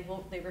interesting, and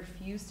they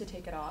refuse to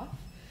take it off,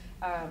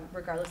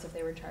 regardless if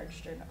they were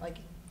charged or not.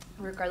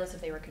 Regardless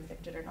if they were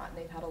convicted or not. And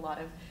they've had a lot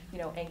of,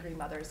 angry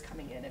mothers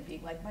coming in and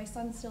being like, my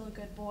son's still a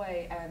good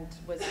boy and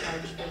was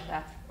charged with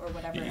theft or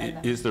whatever.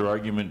 Is their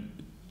argument,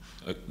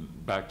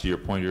 back to your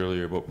point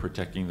earlier about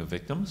protecting the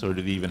victims, or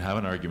do they even have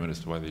an argument as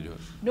to why they do it?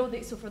 No,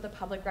 so for the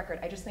public record,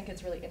 I just think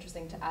it's really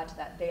interesting to add to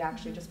that. They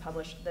actually just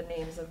publish the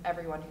names of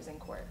everyone who's in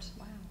court.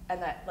 Wow.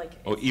 And that,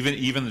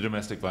 even the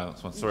domestic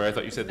violence ones. Sorry, I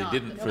thought you said they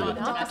didn't for the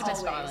domestic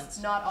violence.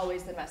 Not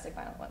always the domestic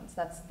violence ones.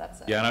 That's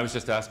Yeah, and I was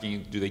just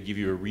asking, do they give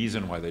you a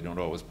reason why they don't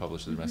always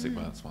publish the domestic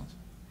violence ones?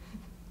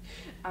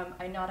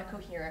 I'm not a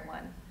coherent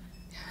one.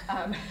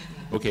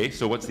 Okay,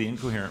 so what's the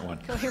incoherent one?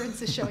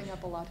 Coherence is showing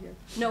up a lot here.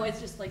 No, it's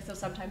just so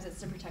sometimes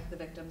it's to protect the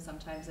victim,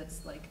 sometimes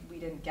it's we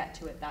didn't get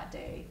to it that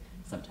day,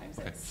 sometimes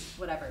it's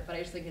whatever. But I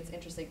just think it's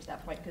interesting to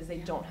that point because they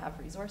don't have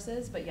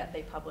resources, but yet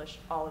they publish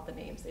all of the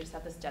names. They just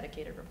have this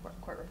dedicated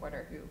court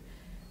reporter who,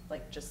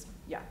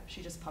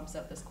 she just pumps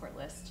out this court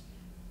list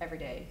every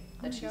day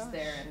that she's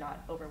there and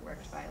not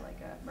overworked by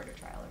a murder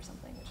trial or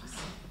something, which is,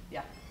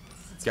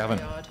 It's Gavin,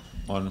 very odd.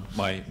 on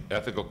my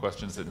ethical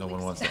questions that no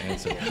one wants to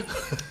answer.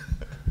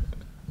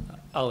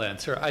 I'll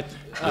answer.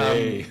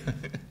 Yay.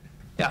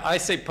 Yeah, I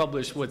say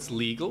publish what's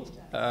legal,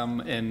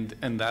 and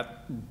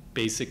that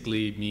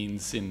basically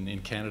means in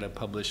Canada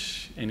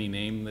publish any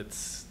name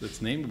that's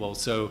nameable.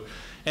 So,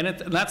 and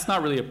that's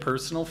not really a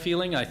personal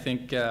feeling. I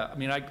think I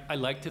mean I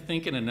like to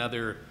think in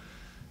another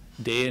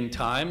day and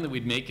time that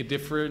we'd make a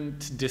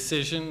different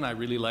decision. I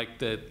really like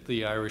that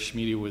the Irish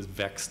media was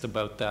vexed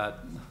about that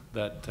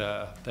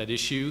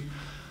issue.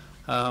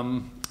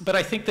 But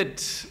I think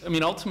that, I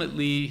mean,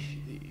 ultimately,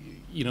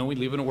 you know, we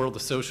live in a world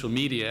of social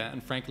media,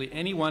 and frankly,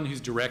 anyone who's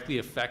directly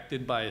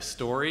affected by a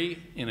story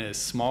in a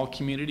small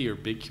community or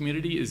big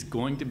community is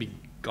going to be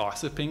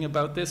gossiping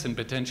about this and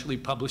potentially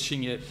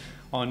publishing it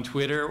on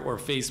Twitter or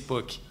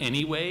Facebook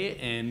anyway.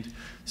 And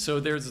so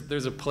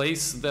there's a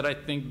place that I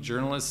think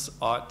journalists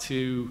ought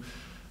to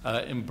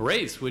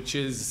embrace, which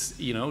is,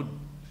 you know,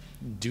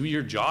 do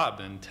your job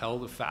and tell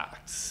the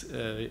facts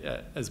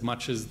as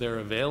much as they're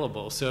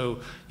available. So,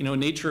 you know,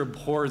 nature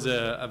abhors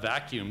a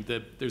vacuum.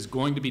 That there's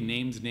going to be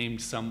names named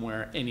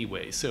somewhere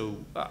anyway. So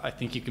I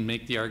think you can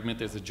make the argument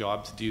there's a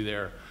job to do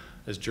there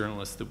as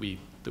journalists that we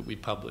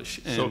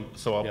publish. And,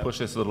 so I'll push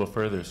this a little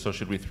further. So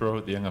should we throw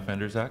out the Young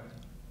Offenders Act?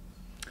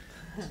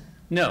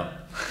 No.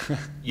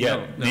 Yeah,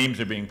 No.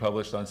 names are being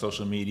published on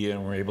social media,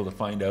 and we're able to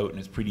find out, and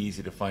it's pretty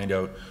easy to find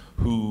out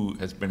who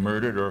has been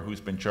murdered or who's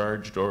been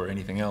charged or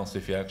anything else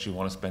if you actually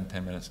want to spend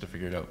 10 minutes to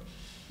figure it out.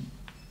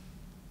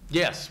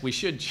 Yes, we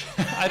should.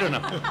 I don't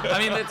know. I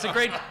mean, it's a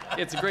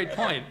great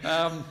point.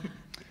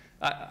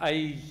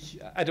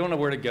 I don't know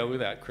where to go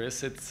with that,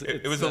 Chris.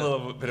 It was a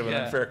little bit of an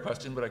unfair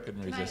question, but I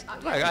couldn't resist.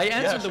 I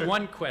answered sure. the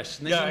one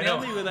question, then Yeah, you I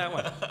nailed know. me with that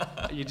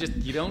one.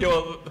 You don't. Yeah,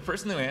 well, the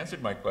person who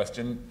answered my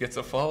question gets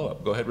a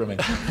follow-up. Go ahead, Remy.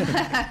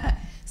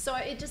 So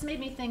it just made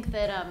me think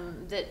that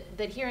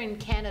that here in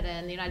Canada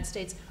and the United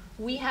States,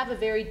 we have a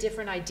very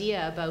different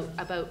idea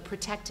about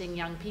protecting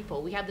young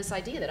people. We have this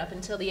idea that up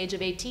until the age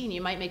of 18,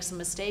 you might make some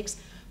mistakes,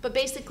 but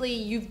basically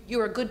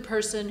you're a good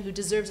person who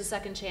deserves a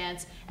second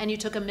chance, and you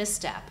took a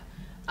misstep.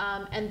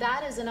 And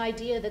that is an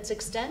idea that's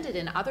extended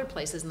in other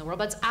places in the world.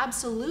 That's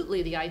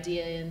absolutely the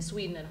idea in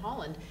Sweden and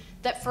Holland,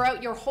 that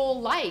throughout your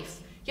whole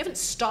life, you haven't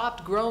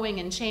stopped growing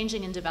and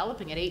changing and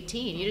developing at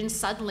 18. You didn't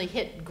suddenly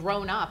hit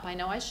grown up. I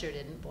know I sure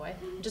didn't, boy.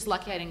 I'm just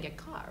lucky I didn't get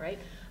caught, right?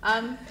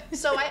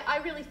 So I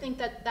really think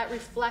that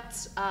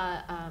reflects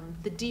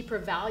the deeper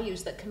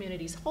values that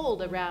communities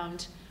hold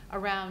around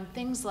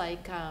things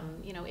like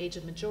you know, age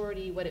of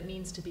majority, what it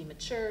means to be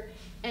mature,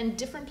 and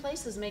different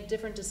places make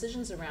different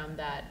decisions around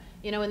that.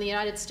 You know, in the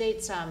United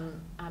States,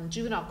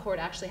 juvenile court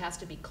actually has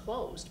to be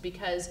closed,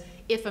 because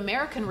if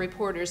American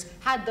reporters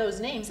had those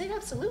names, they'd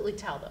absolutely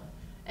tell them.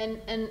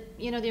 And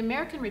you know, the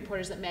American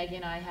reporters that Maggie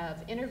and I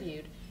have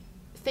interviewed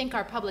think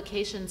our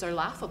publications are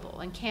laughable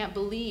and can't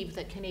believe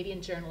that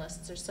Canadian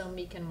journalists are so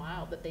meek and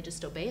mild that they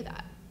just obey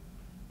that.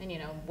 And you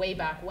know, way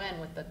back when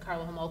with the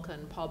Carlo Homolka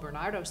and Paul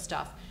Bernardo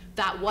stuff,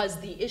 that was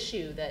the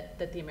issue, that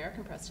the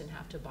American press didn't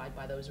have to abide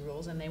by those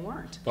rules, and they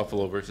weren't.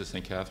 Buffalo versus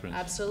St. Catharines.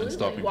 Absolutely. And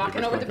stopping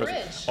Walking papers over the going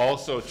across. bridge.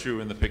 Also true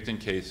in the Picton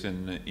case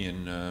in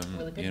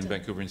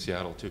Vancouver and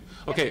Seattle too.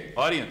 Okay,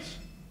 audience.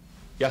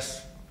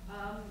 Yes.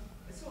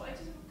 So I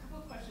just have a couple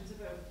of questions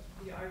about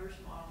the Irish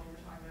model we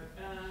were talking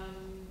about.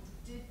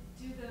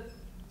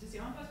 Does the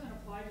ombudsman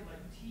apply to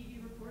like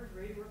TV reporters,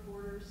 radio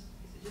reporters?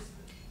 Is it just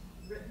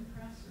the written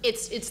press?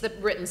 It's the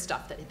written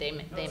stuff that they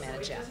manage. So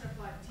it Yeah. doesn't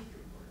apply to TV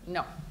reporters?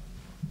 No.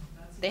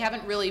 They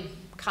haven't really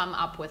come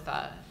up with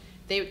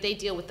they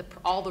deal with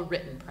all the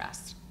written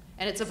press.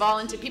 And it's a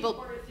volunteer, TV people,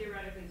 reporter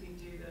theoretically can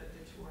do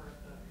the tour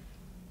of the...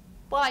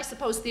 well, I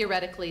suppose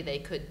theoretically they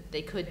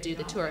could do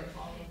the tour.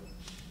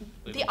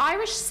 They The don't-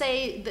 Irish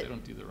say They that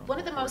don't do their own one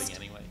of the reporting most,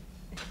 anyway.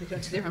 they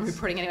don't do their own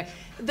reporting anyway.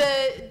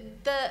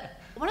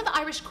 One of the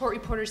Irish court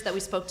reporters that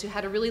we spoke to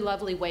had a really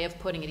lovely way of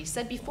putting it. He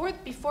said before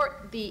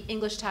the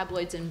English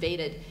tabloids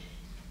invaded,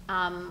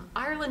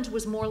 Ireland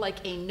was more like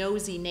a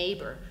nosy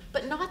neighbor,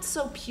 but not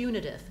so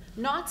punitive,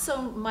 not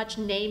so much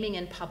naming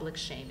and public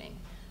shaming.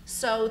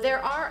 So there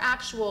are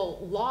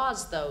actual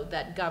laws, though,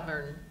 that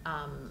govern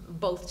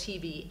both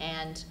TV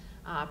and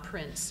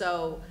print.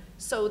 So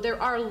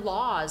there are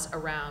laws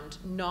around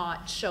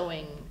not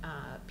showing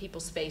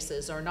people's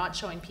faces or not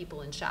showing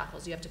people in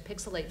shackles. You have to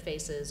pixelate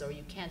faces, or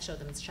you can't show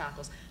them in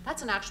shackles.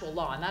 That's an actual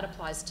law, and that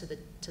applies to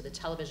the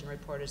television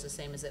reporters the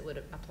same as it would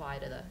apply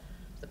to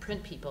the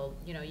print people.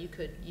 You know, you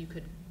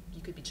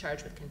could be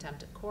charged with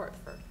contempt of court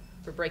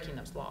for breaking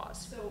those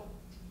laws.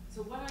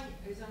 So what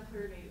is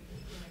unclear to me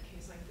in a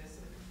case like this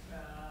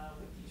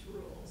with these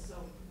rules, so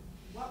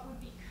what would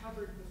be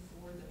covered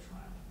before the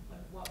trial? Like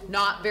what would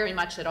Not very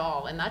much at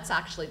all, and that's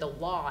actually the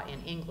law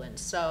in England.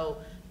 So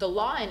the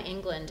law in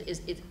England is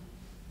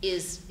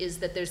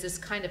that there's this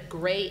kind of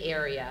gray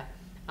area.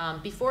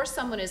 Before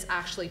someone is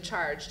actually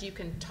charged, you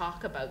can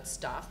talk about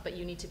stuff, but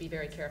you need to be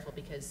very careful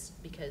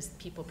because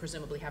people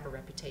presumably have a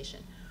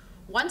reputation.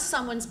 Once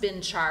someone's been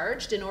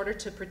charged, in order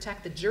to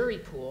protect the jury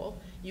pool,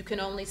 you can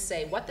only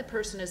say what the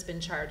person has been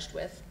charged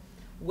with,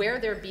 where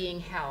they're being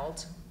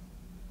held,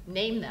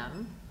 name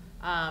them,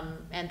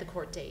 and the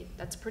court date.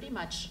 That's pretty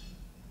much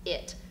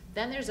it.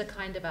 Then there's a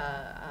kind of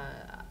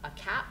a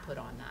cap put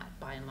on that,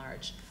 by and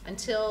large,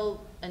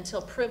 until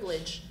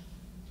privilege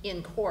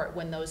in court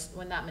when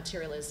that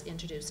material is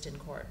introduced in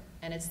court.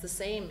 And it's the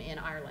same in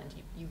Ireland.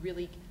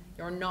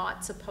 You're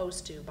not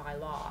supposed to, by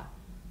law,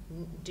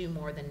 do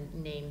more than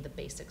name the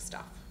basic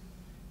stuff.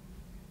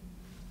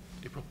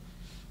 April?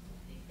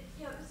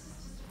 Yeah, this is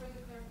just a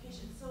further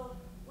clarification. So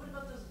what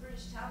about those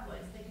British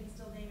tabloids? They can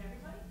still name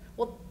everybody?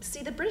 Well,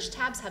 see, the British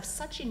tabs have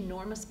such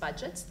enormous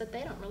budgets that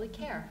they don't really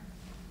care.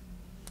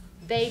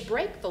 They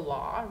break the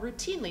law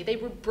routinely. They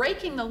were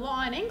breaking the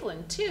law in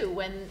England too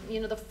when,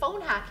 the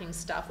phone hacking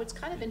stuff. What's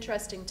kind of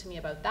interesting to me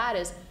about that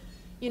is,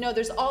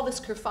 there's all this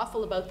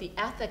kerfuffle about the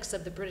ethics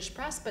of the British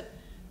press, but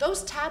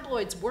those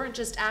tabloids weren't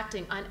just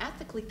acting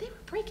unethically, they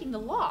were breaking the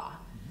law.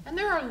 And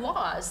there are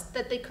laws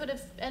that they could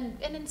have, and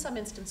in some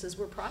instances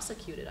were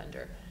prosecuted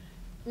under.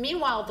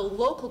 Meanwhile, the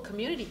local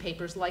community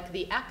papers like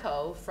the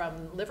Echo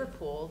from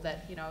Liverpool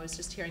that I was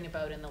just hearing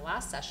about in the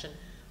last session,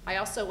 I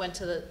also went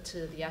to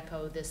the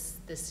Echo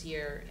this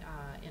year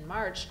in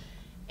March,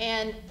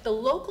 and the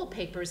local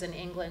papers in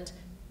England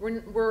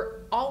were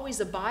always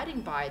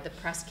abiding by the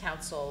Press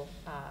Council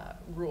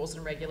rules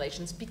and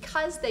regulations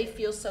because they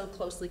feel so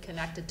closely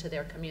connected to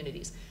their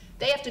communities.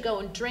 They have to go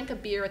and drink a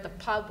beer at the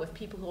pub with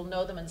people who will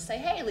know them and say,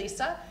 hey,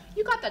 Lisa,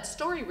 you got that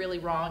story really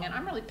wrong, and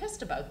I'm really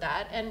pissed about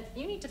that, and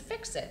you need to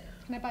fix it.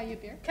 Can I buy you a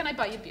beer? Can I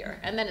buy you a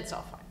beer? And then it's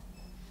all fine.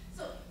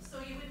 So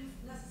you wouldn't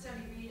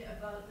necessarily read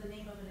about the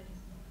name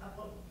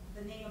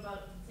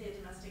about say a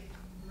domestic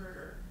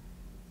murder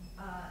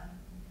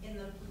in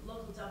the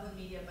local Dublin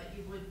media, but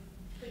you would.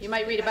 You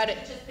might read about it.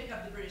 You could just pick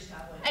up the British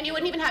tabloid. And you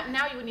wouldn't even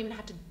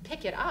have to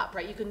pick it up,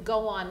 right? You can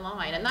go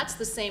online, and that's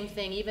the same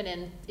thing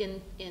even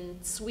in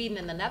Sweden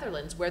and the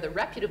Netherlands, where the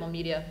reputable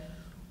media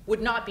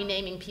would not be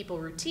naming people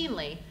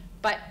routinely,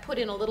 but put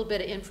in a little bit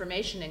of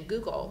information in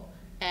Google,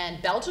 and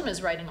Belgium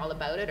is writing all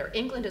about it, or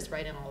England is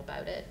writing all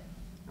about it,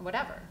 or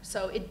whatever.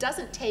 So it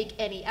doesn't take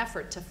any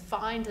effort to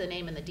find the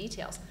name and the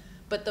details,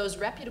 but those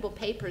reputable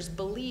papers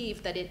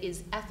believe that it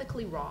is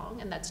ethically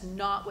wrong, and that's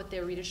not what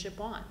their readership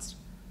wants.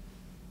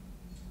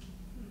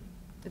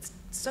 It's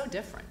so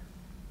different.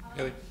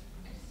 Haley? I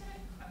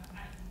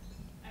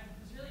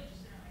was really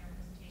interested in all your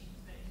presentations,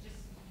 but it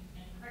just,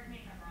 and correct me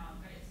if I'm wrong,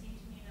 but it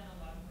seemed to me that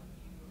a lot of what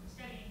you were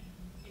studying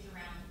is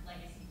around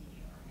legacy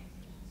media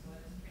organizations, so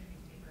whether it's print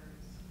newspapers,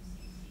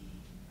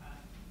 CBC,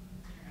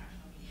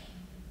 international media.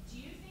 Do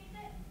you think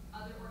that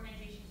other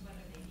organizations,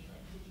 whether they be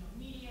like digital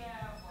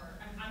media, or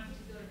I'm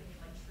particularly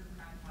thinking like true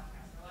crime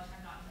podcasts, or a lot of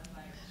time not done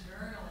by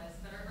journalists,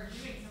 that are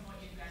doing some of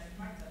what you guys have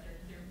talked about,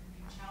 they're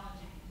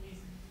challenging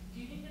police. Do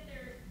you think that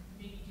they're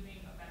maybe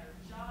doing a better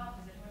job?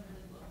 Has anyone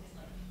really looked at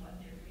like what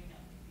they're doing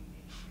that could be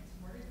maybe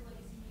transported to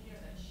legacy media,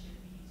 or that should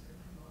be sort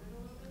of promoted a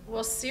little bit more?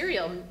 Well,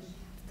 Serial,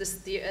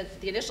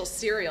 the initial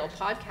Serial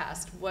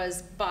podcast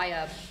was by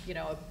a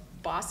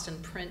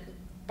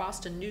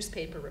Boston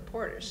newspaper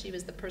reporter. She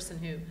was the person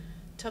who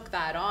took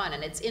that on,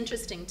 and it's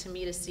interesting to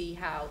me to see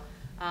how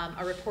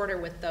a reporter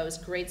with those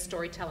great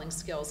storytelling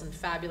skills and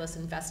fabulous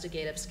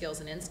investigative skills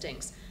and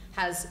instincts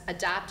has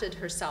adapted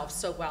herself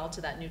so well to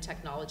that new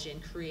technology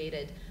and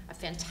created a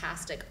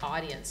fantastic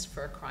audience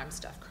for crime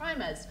stuff. Crime,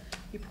 as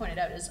you pointed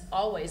out, is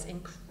always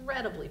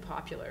incredibly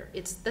popular.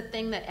 It's the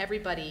thing that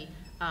everybody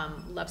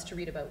loves to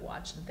read about,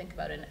 watch, and think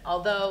about. And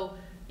although,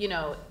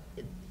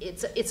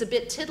 it's a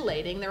bit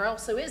titillating, there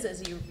also is,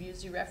 as you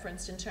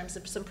referenced, in terms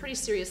of some pretty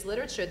serious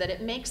literature, that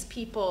it makes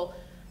people,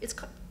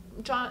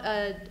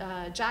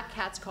 Jack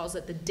Katz calls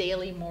it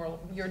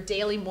your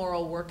daily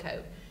moral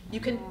workout. You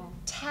can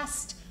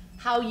test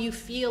how you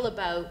feel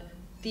about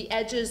the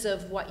edges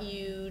of what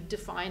you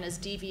define as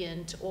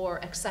deviant or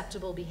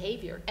acceptable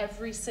behavior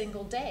every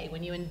single day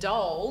when you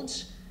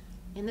indulge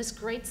in this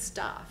great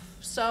stuff.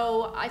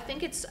 So I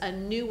think it's a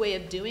new way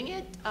of doing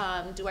it.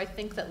 Do I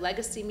think that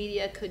legacy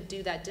media could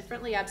do that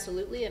differently?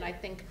 Absolutely, and I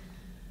think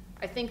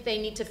they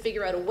need to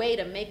figure out a way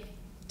to make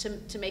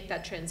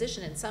that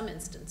transition in some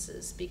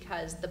instances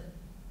because the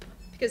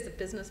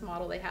business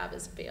model they have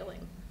is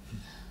failing.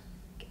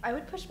 I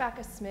would push back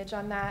a smidge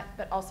on that,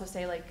 but also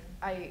say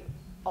I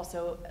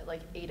also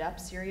ate up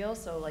Serial,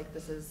 so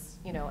this is,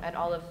 and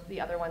all of the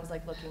other ones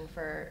looking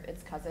for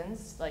its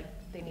cousins,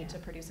 they need to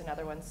produce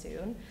another one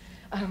soon.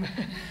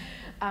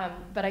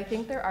 But I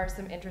think there are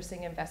some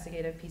interesting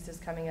investigative pieces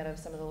coming out of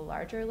some of the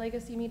larger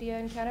legacy media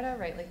in Canada,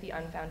 right? Like the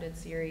Unfounded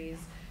series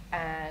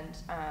and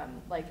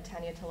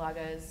Tanya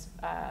Talaga's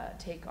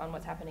take on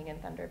what's happening in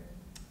Thunder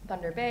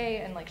Bay,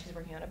 and she's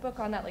working on a book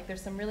on that.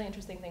 There's some really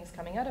interesting things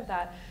coming out of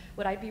that.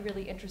 What I'd be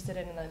really interested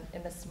in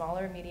the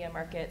smaller media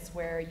markets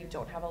where you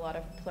don't have a lot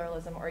of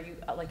pluralism or you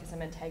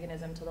some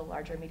antagonism to the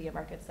larger media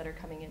markets that are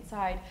coming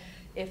inside,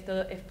 if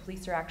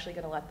police are actually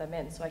going to let them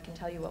in. So I can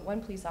tell you what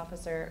one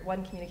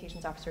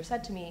communications officer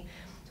said to me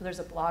So there's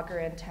a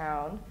blogger in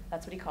town,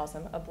 that's what he calls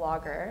him, a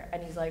blogger,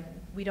 and he's like,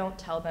 we don't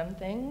tell them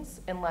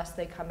things unless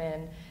they come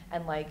in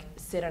and like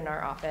sit in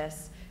our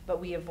office,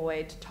 but we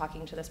avoid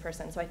talking to this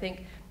person. So I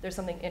think there's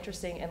something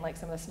interesting in like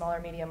some of the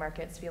smaller media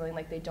markets feeling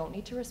like they don't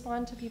need to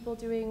respond to people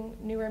doing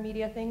newer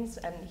media things,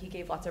 and he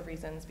gave lots of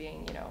reasons,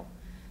 being, you know,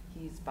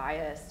 he's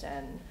biased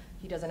and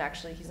he doesn't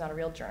actually, he's not a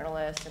real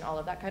journalist and all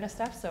of that kind of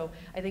stuff. So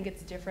I think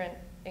it's different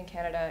in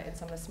Canada in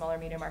some of the smaller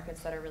media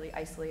markets that are really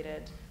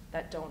isolated,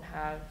 that don't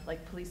have,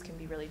 like, police can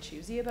be really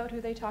choosy about who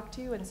they talk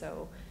to, and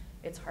so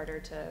it's harder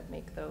to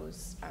make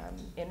those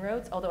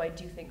inroads. Although I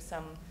do think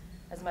some,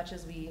 as much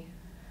as we,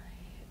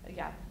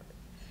 say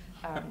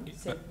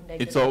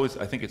negative. It's always,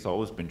 I think it's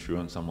always been true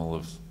on some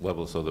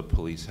levels, so the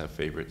police have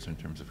favorites in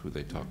terms of who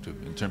they talk to.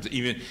 In terms of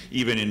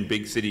even in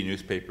big city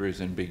newspapers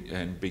and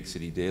big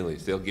city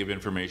dailies, they'll give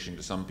information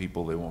to some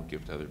people they won't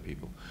give to other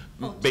people.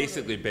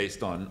 Basically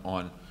based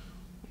on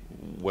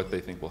what they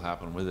think will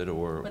happen with it,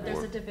 But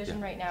there's a division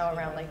right now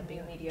around like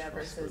new media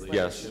versus legacy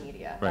Yes.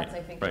 media. Right. That's,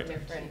 I think, Right. a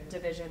different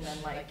division than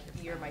like,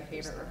 you're my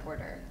favorite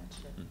reporter.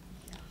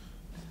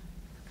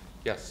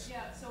 Yes.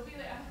 Yeah, so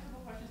Bailey, I have a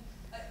couple questions.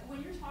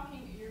 When you're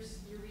talking, your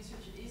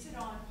research, is it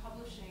on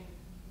publishing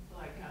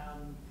like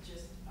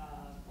just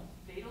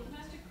fatal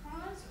domestic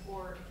crimes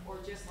or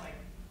just like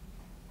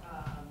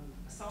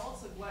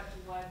assaults? Like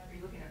what are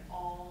you looking at?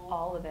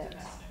 All of it.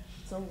 Domestic.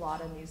 It's a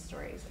lot of news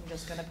stories. I'm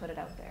just gonna put it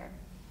out there.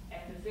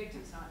 And the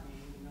victim's not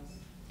named in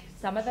those.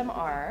 Some of them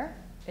are.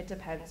 It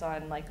depends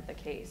on like the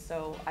case.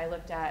 So I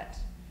looked at,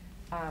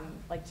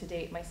 like to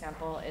date, my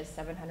sample is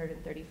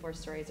 734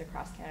 stories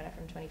across Canada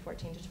from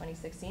 2014 to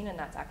 2016, and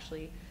that's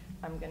actually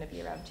going to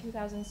be around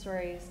 2,000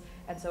 stories.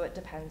 And so it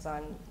depends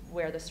on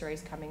where the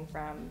story's coming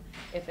from,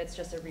 if it's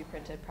just a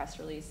reprinted press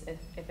release,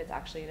 if it's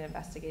actually an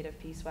investigative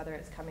piece, whether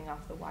it's coming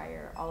off the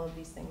wire. All of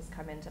these things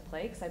come into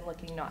play, because I'm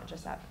looking not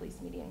just at police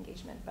media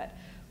engagement, but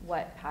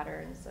what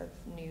patterns of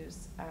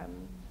news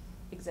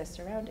exist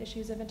around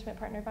issues of intimate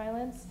partner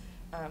violence.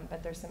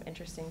 But there's some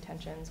interesting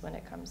tensions when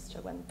it comes to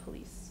when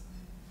police,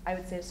 I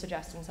would say,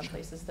 suggest in some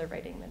places they're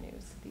writing the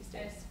news these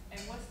days. And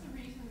what's the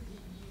reason,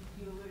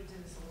 you alluded to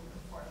this a little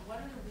bit before, what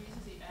are the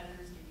reasons the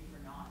editors give you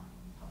for not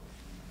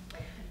publishing them?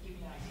 Like, can you give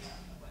me an idea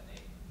of what they?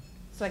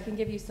 So I can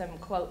give you some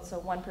quotes. So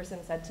one person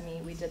said to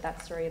me, we did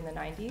that story in the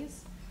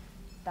 90s.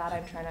 That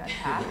I'm trying to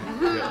unpack.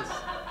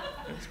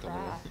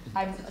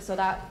 So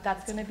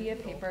that's going to be a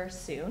paper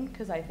soon,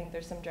 because I think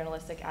there's some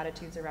journalistic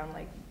attitudes around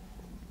like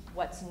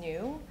what's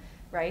new,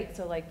 right?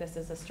 So like this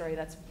is a story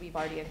we've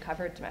already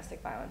uncovered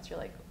domestic violence. You're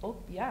like, oh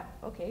yeah,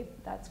 okay,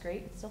 that's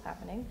great, it's still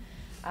happening.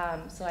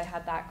 So I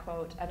had that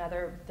quote.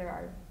 There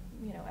are,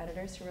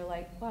 editors who were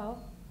like,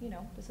 well,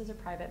 this is a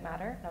private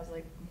matter. And I was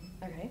like,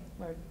 okay,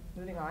 we're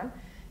moving on.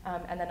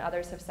 And then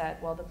others have said,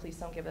 well, the police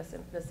don't give us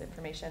this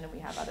information and we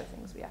have other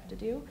things we have to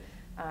do.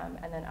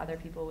 And then other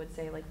people would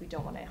say, like, we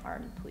don't want to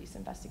harm police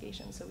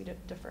investigations, so we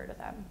defer to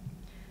them.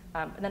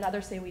 And then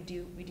others say we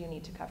do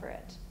need to cover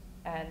it.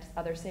 And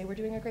others say we're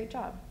doing a great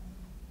job.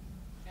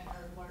 And are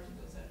large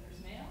of those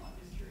editors male? I'm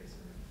just curious.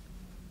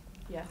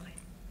 Yeah.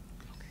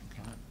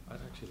 I'd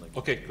actually like.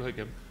 Okay, go ahead,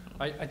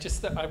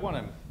 Kevin. I want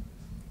to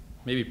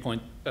maybe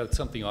point out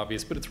something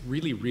obvious, but it's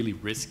really, really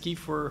risky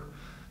for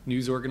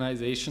news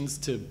organizations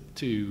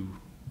to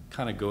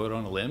kind of go out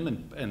on a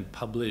limb and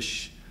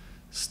publish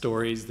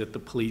stories that the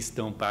police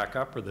don't back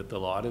up or that the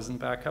law doesn't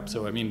back up.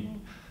 So I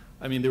mean,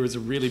 there was a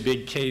really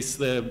big case.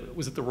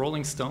 Was it the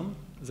Rolling Stone?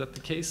 Is that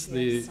the case?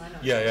 Yes,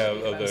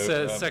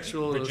 The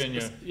sexual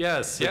Virginia.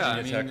 Yes,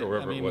 Virginia Tech or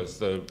wherever it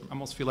was. I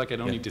almost feel like I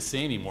don't need to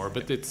say anymore,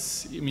 but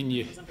it's. I mean,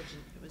 you.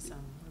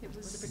 It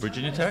was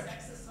Virginia Tech.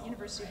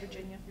 University of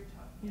Virginia.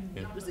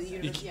 Yeah. It was the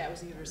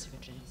University of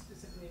Virginia.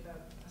 Specifically about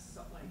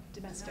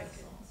Domestic.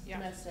 Yeah.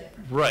 Domestic.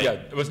 Right. Yeah,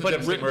 it wasn't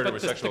domestic murder, it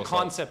was the sexual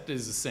assault. concept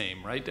is the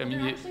same, right? Well,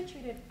 they're actually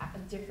treated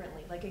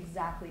differently, like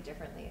exactly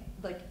differently.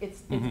 Like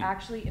it's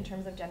actually, in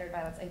terms of gendered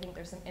violence, I think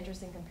there's some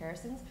interesting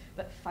comparisons,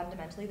 but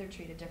fundamentally they're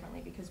treated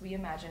differently because we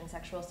imagine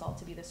sexual assault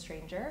to be the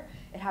stranger.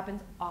 It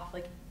happens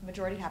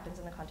majority happens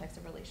in the context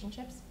of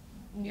relationships.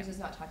 News is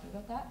not talking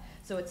about that,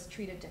 so it's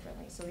treated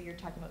differently. So you're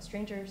talking about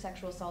stranger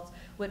sexual assaults,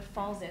 what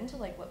falls into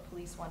like what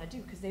police want to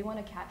do, because they want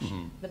to catch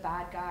the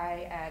bad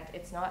guy, and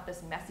it's not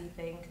this messy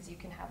thing, because you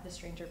can have the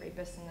stranger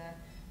rapist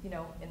in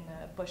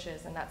the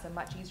bushes, and that's a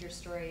much easier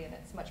story, and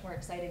it's much more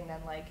exciting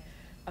than like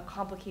a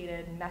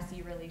complicated,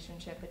 messy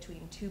relationship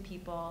between two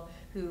people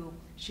who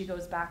she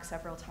goes back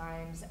several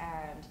times,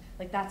 and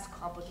like that's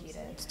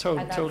complicated. It's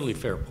totally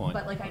fair point.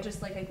 But like I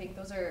think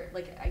those are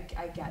like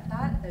I get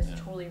that. It's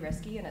totally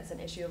risky, and it's an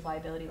issue of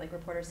liability. Like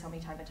reporters tell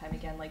me time and time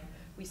again, like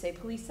we say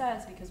police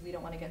says because we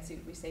don't want to get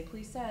sued. We say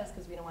police says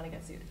because we don't want to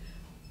get sued.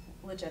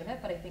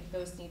 Legitimate, but I think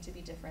those need to be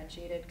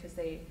differentiated because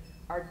they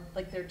are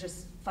like they're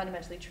just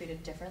fundamentally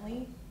treated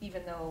differently,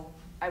 even though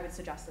I would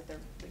suggest that they're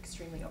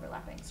extremely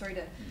overlapping. Sorry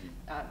to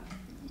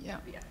Yeah,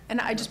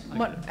 and I just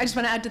want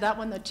to add to that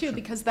one though too,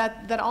 because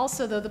that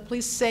also though the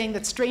police saying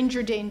that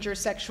stranger danger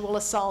sexual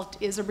assault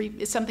is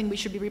something we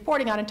should be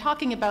reporting on and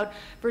talking about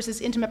versus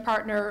intimate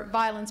partner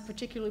violence,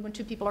 particularly when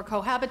two people are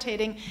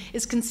cohabitating,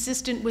 is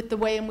consistent with the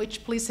way in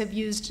which police have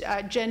used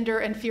gender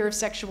and fear of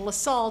sexual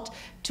assault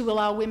to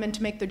allow women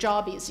to make their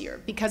job easier,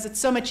 because it's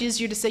so much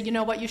easier to say, you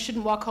know what, you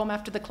shouldn't walk home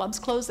after the clubs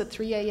close at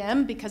 3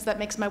 a.m. because that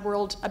makes my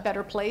world a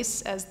better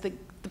place as the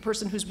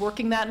person who's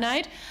working that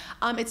night.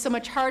 It's so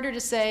much harder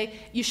to say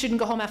you shouldn't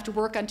go home after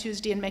work on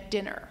Tuesday and make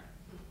dinner.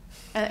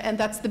 And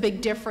that's the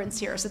big difference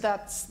here. So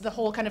that's the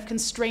whole kind of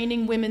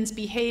constraining women's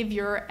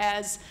behavior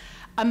as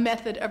a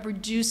method of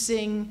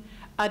reducing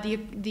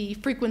the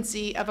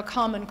frequency of a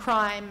common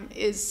crime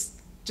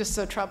is just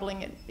so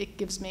troubling. It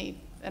gives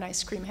me an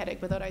ice cream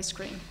headache without ice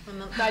cream.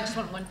 I just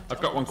want one.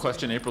 I've got one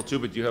question, April, too,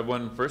 but do you have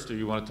one first, or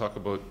you want to talk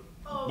about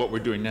what we're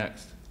doing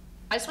next?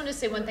 I just wanted to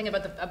say one thing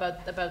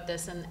about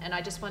this, and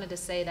I just wanted to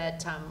say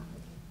that,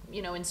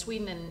 you know, in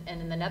Sweden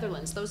and in the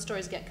Netherlands, those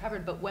stories get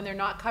covered, but when they're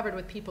not covered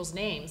with people's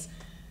names,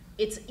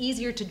 it's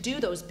easier to do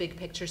those big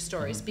picture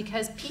stories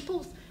because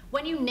people,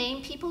 when you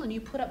name people and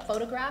you put up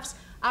photographs,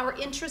 our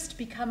interest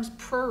becomes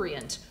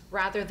prurient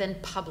rather than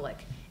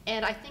public.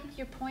 And I think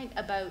your point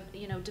about,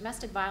 you know,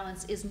 domestic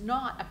violence is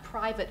not a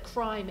private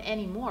crime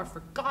anymore,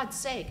 for God's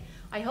sake.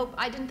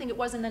 I didn't think it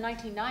was in the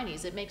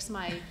 1990s. It makes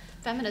my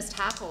feminist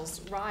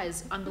hackles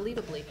rise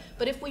unbelievably.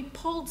 But if we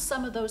pulled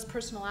some of those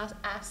personal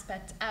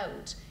aspects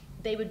out,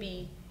 they would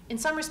be, in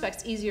some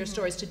respects, easier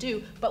stories to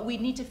do, but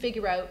we'd need to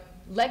figure out,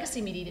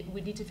 legacy media,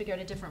 we'd need to figure out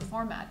a different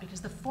format because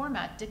the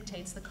format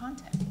dictates the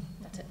content.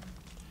 That's it.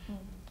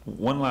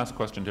 One last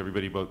question to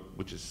everybody about,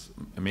 which is,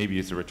 maybe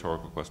it's a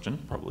rhetorical question,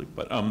 probably,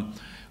 but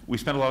we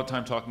spent a lot of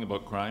time talking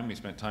about crime. We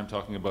spent time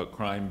talking about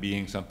crime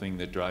being something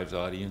that drives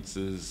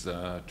audiences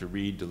to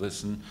read, to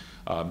listen.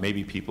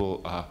 Maybe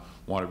people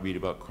want to read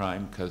about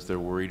crime because they're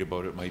worried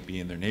about it might be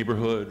in their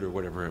neighborhood or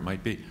whatever it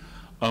might be.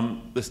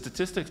 The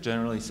statistics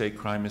generally say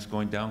crime is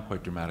going down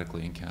quite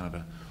dramatically in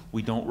Canada.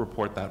 We don't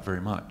report that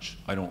very much,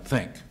 I don't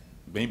think.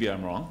 Maybe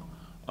I'm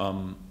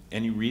wrong.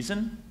 Any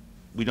reason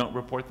we don't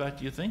report that,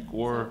 do you think?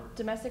 Or so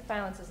domestic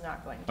violence is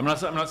not going to. I'm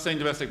not saying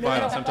domestic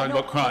violence, I'm talking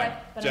about crime,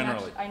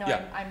 generally. I know,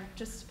 yeah. I'm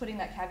just putting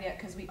that caveat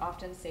because we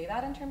often say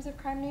that in terms of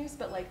crime news,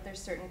 but like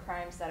there's certain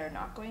crimes that are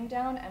not going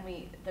down and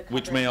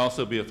which may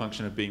also be a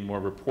function of being more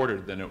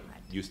reported than it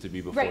used to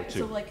be before, right, too.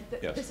 So like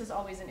yes. This is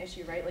always an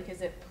issue, right? Like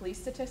is it police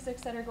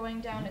statistics that are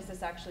going down? Does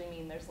this actually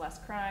mean there's less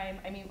crime?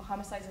 I mean,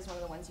 homicides is one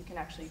of the ones you can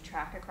actually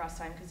track across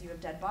time because you have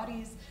dead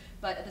bodies,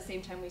 but at the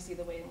same time we see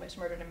the way in which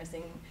murdered and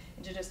missing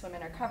Indigenous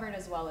women are covered,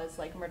 as well as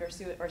like murder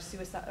or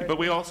suicide. But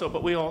we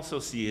also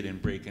see it in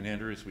break and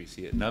enters. We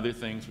see it in other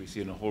things. We see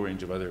it in a whole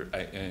range of other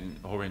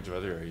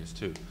areas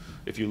too.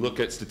 If you look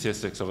at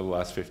statistics over the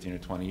last 15 or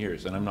 20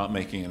 years, and I'm not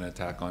making an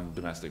attack on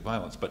domestic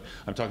violence, but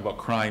I'm talking about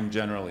crime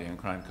generally and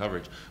crime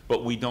coverage.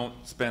 But we don't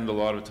spend a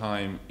lot of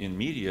time in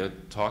media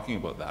talking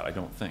about that, I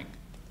don't think.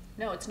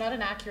 No, it's not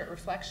an accurate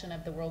reflection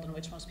of the world in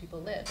which most people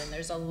live, and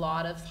there's a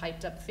lot of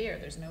hyped up fear,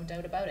 there's no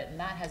doubt about it, and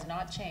that has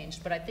not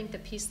changed. But I think the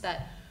piece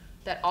that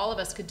all of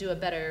us could do a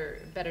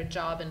better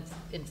job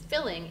in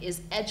filling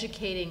is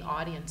educating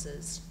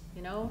audiences,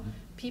 you know?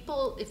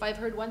 People, if I've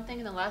heard one thing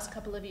in the last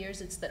couple of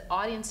years, it's that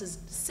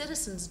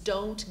citizens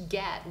don't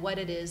get what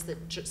it is that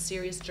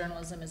serious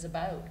journalism is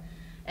about.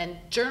 And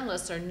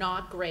journalists are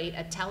not great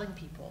at telling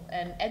people,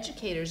 and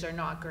educators are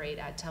not great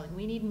at telling.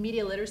 We need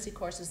media literacy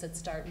courses that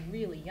start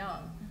really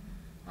young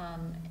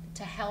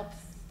to help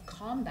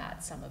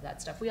combat some of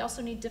that stuff. We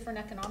also need different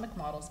economic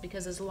models,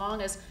 because as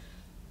long as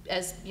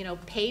you know,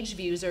 page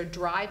views are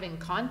driving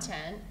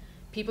content,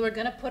 people are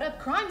going to put up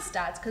crime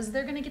stats because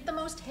they're going to get the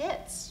most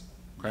hits.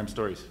 Crime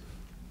stories.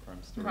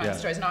 Crime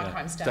stories, not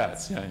crime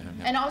stats. Yeah.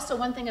 And also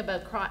one thing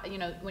about crime, you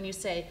know, when you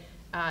say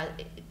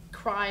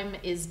crime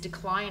is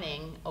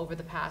declining over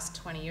the past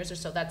 20 years or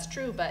so, that's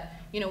true, but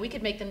you know, we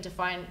could make them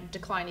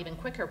decline even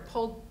quicker.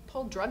 Pull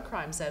drug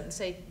crimes out and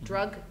say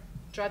drug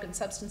and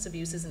substance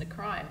abuse isn't a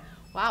crime.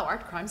 Wow, our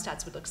crime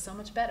stats would look so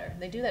much better.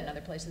 They do that in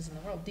other places in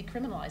the world.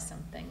 Decriminalize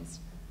some things,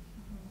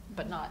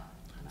 but not.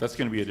 That's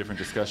going to be a different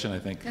discussion, I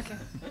think. Okay.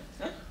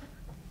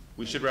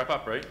 We should wrap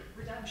up, right?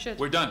 We're done.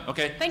 We're done.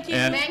 Okay. Thank you.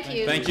 And Thank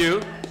you. Thank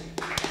you.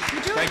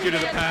 You're doing Thank you to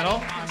the it.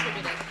 panel.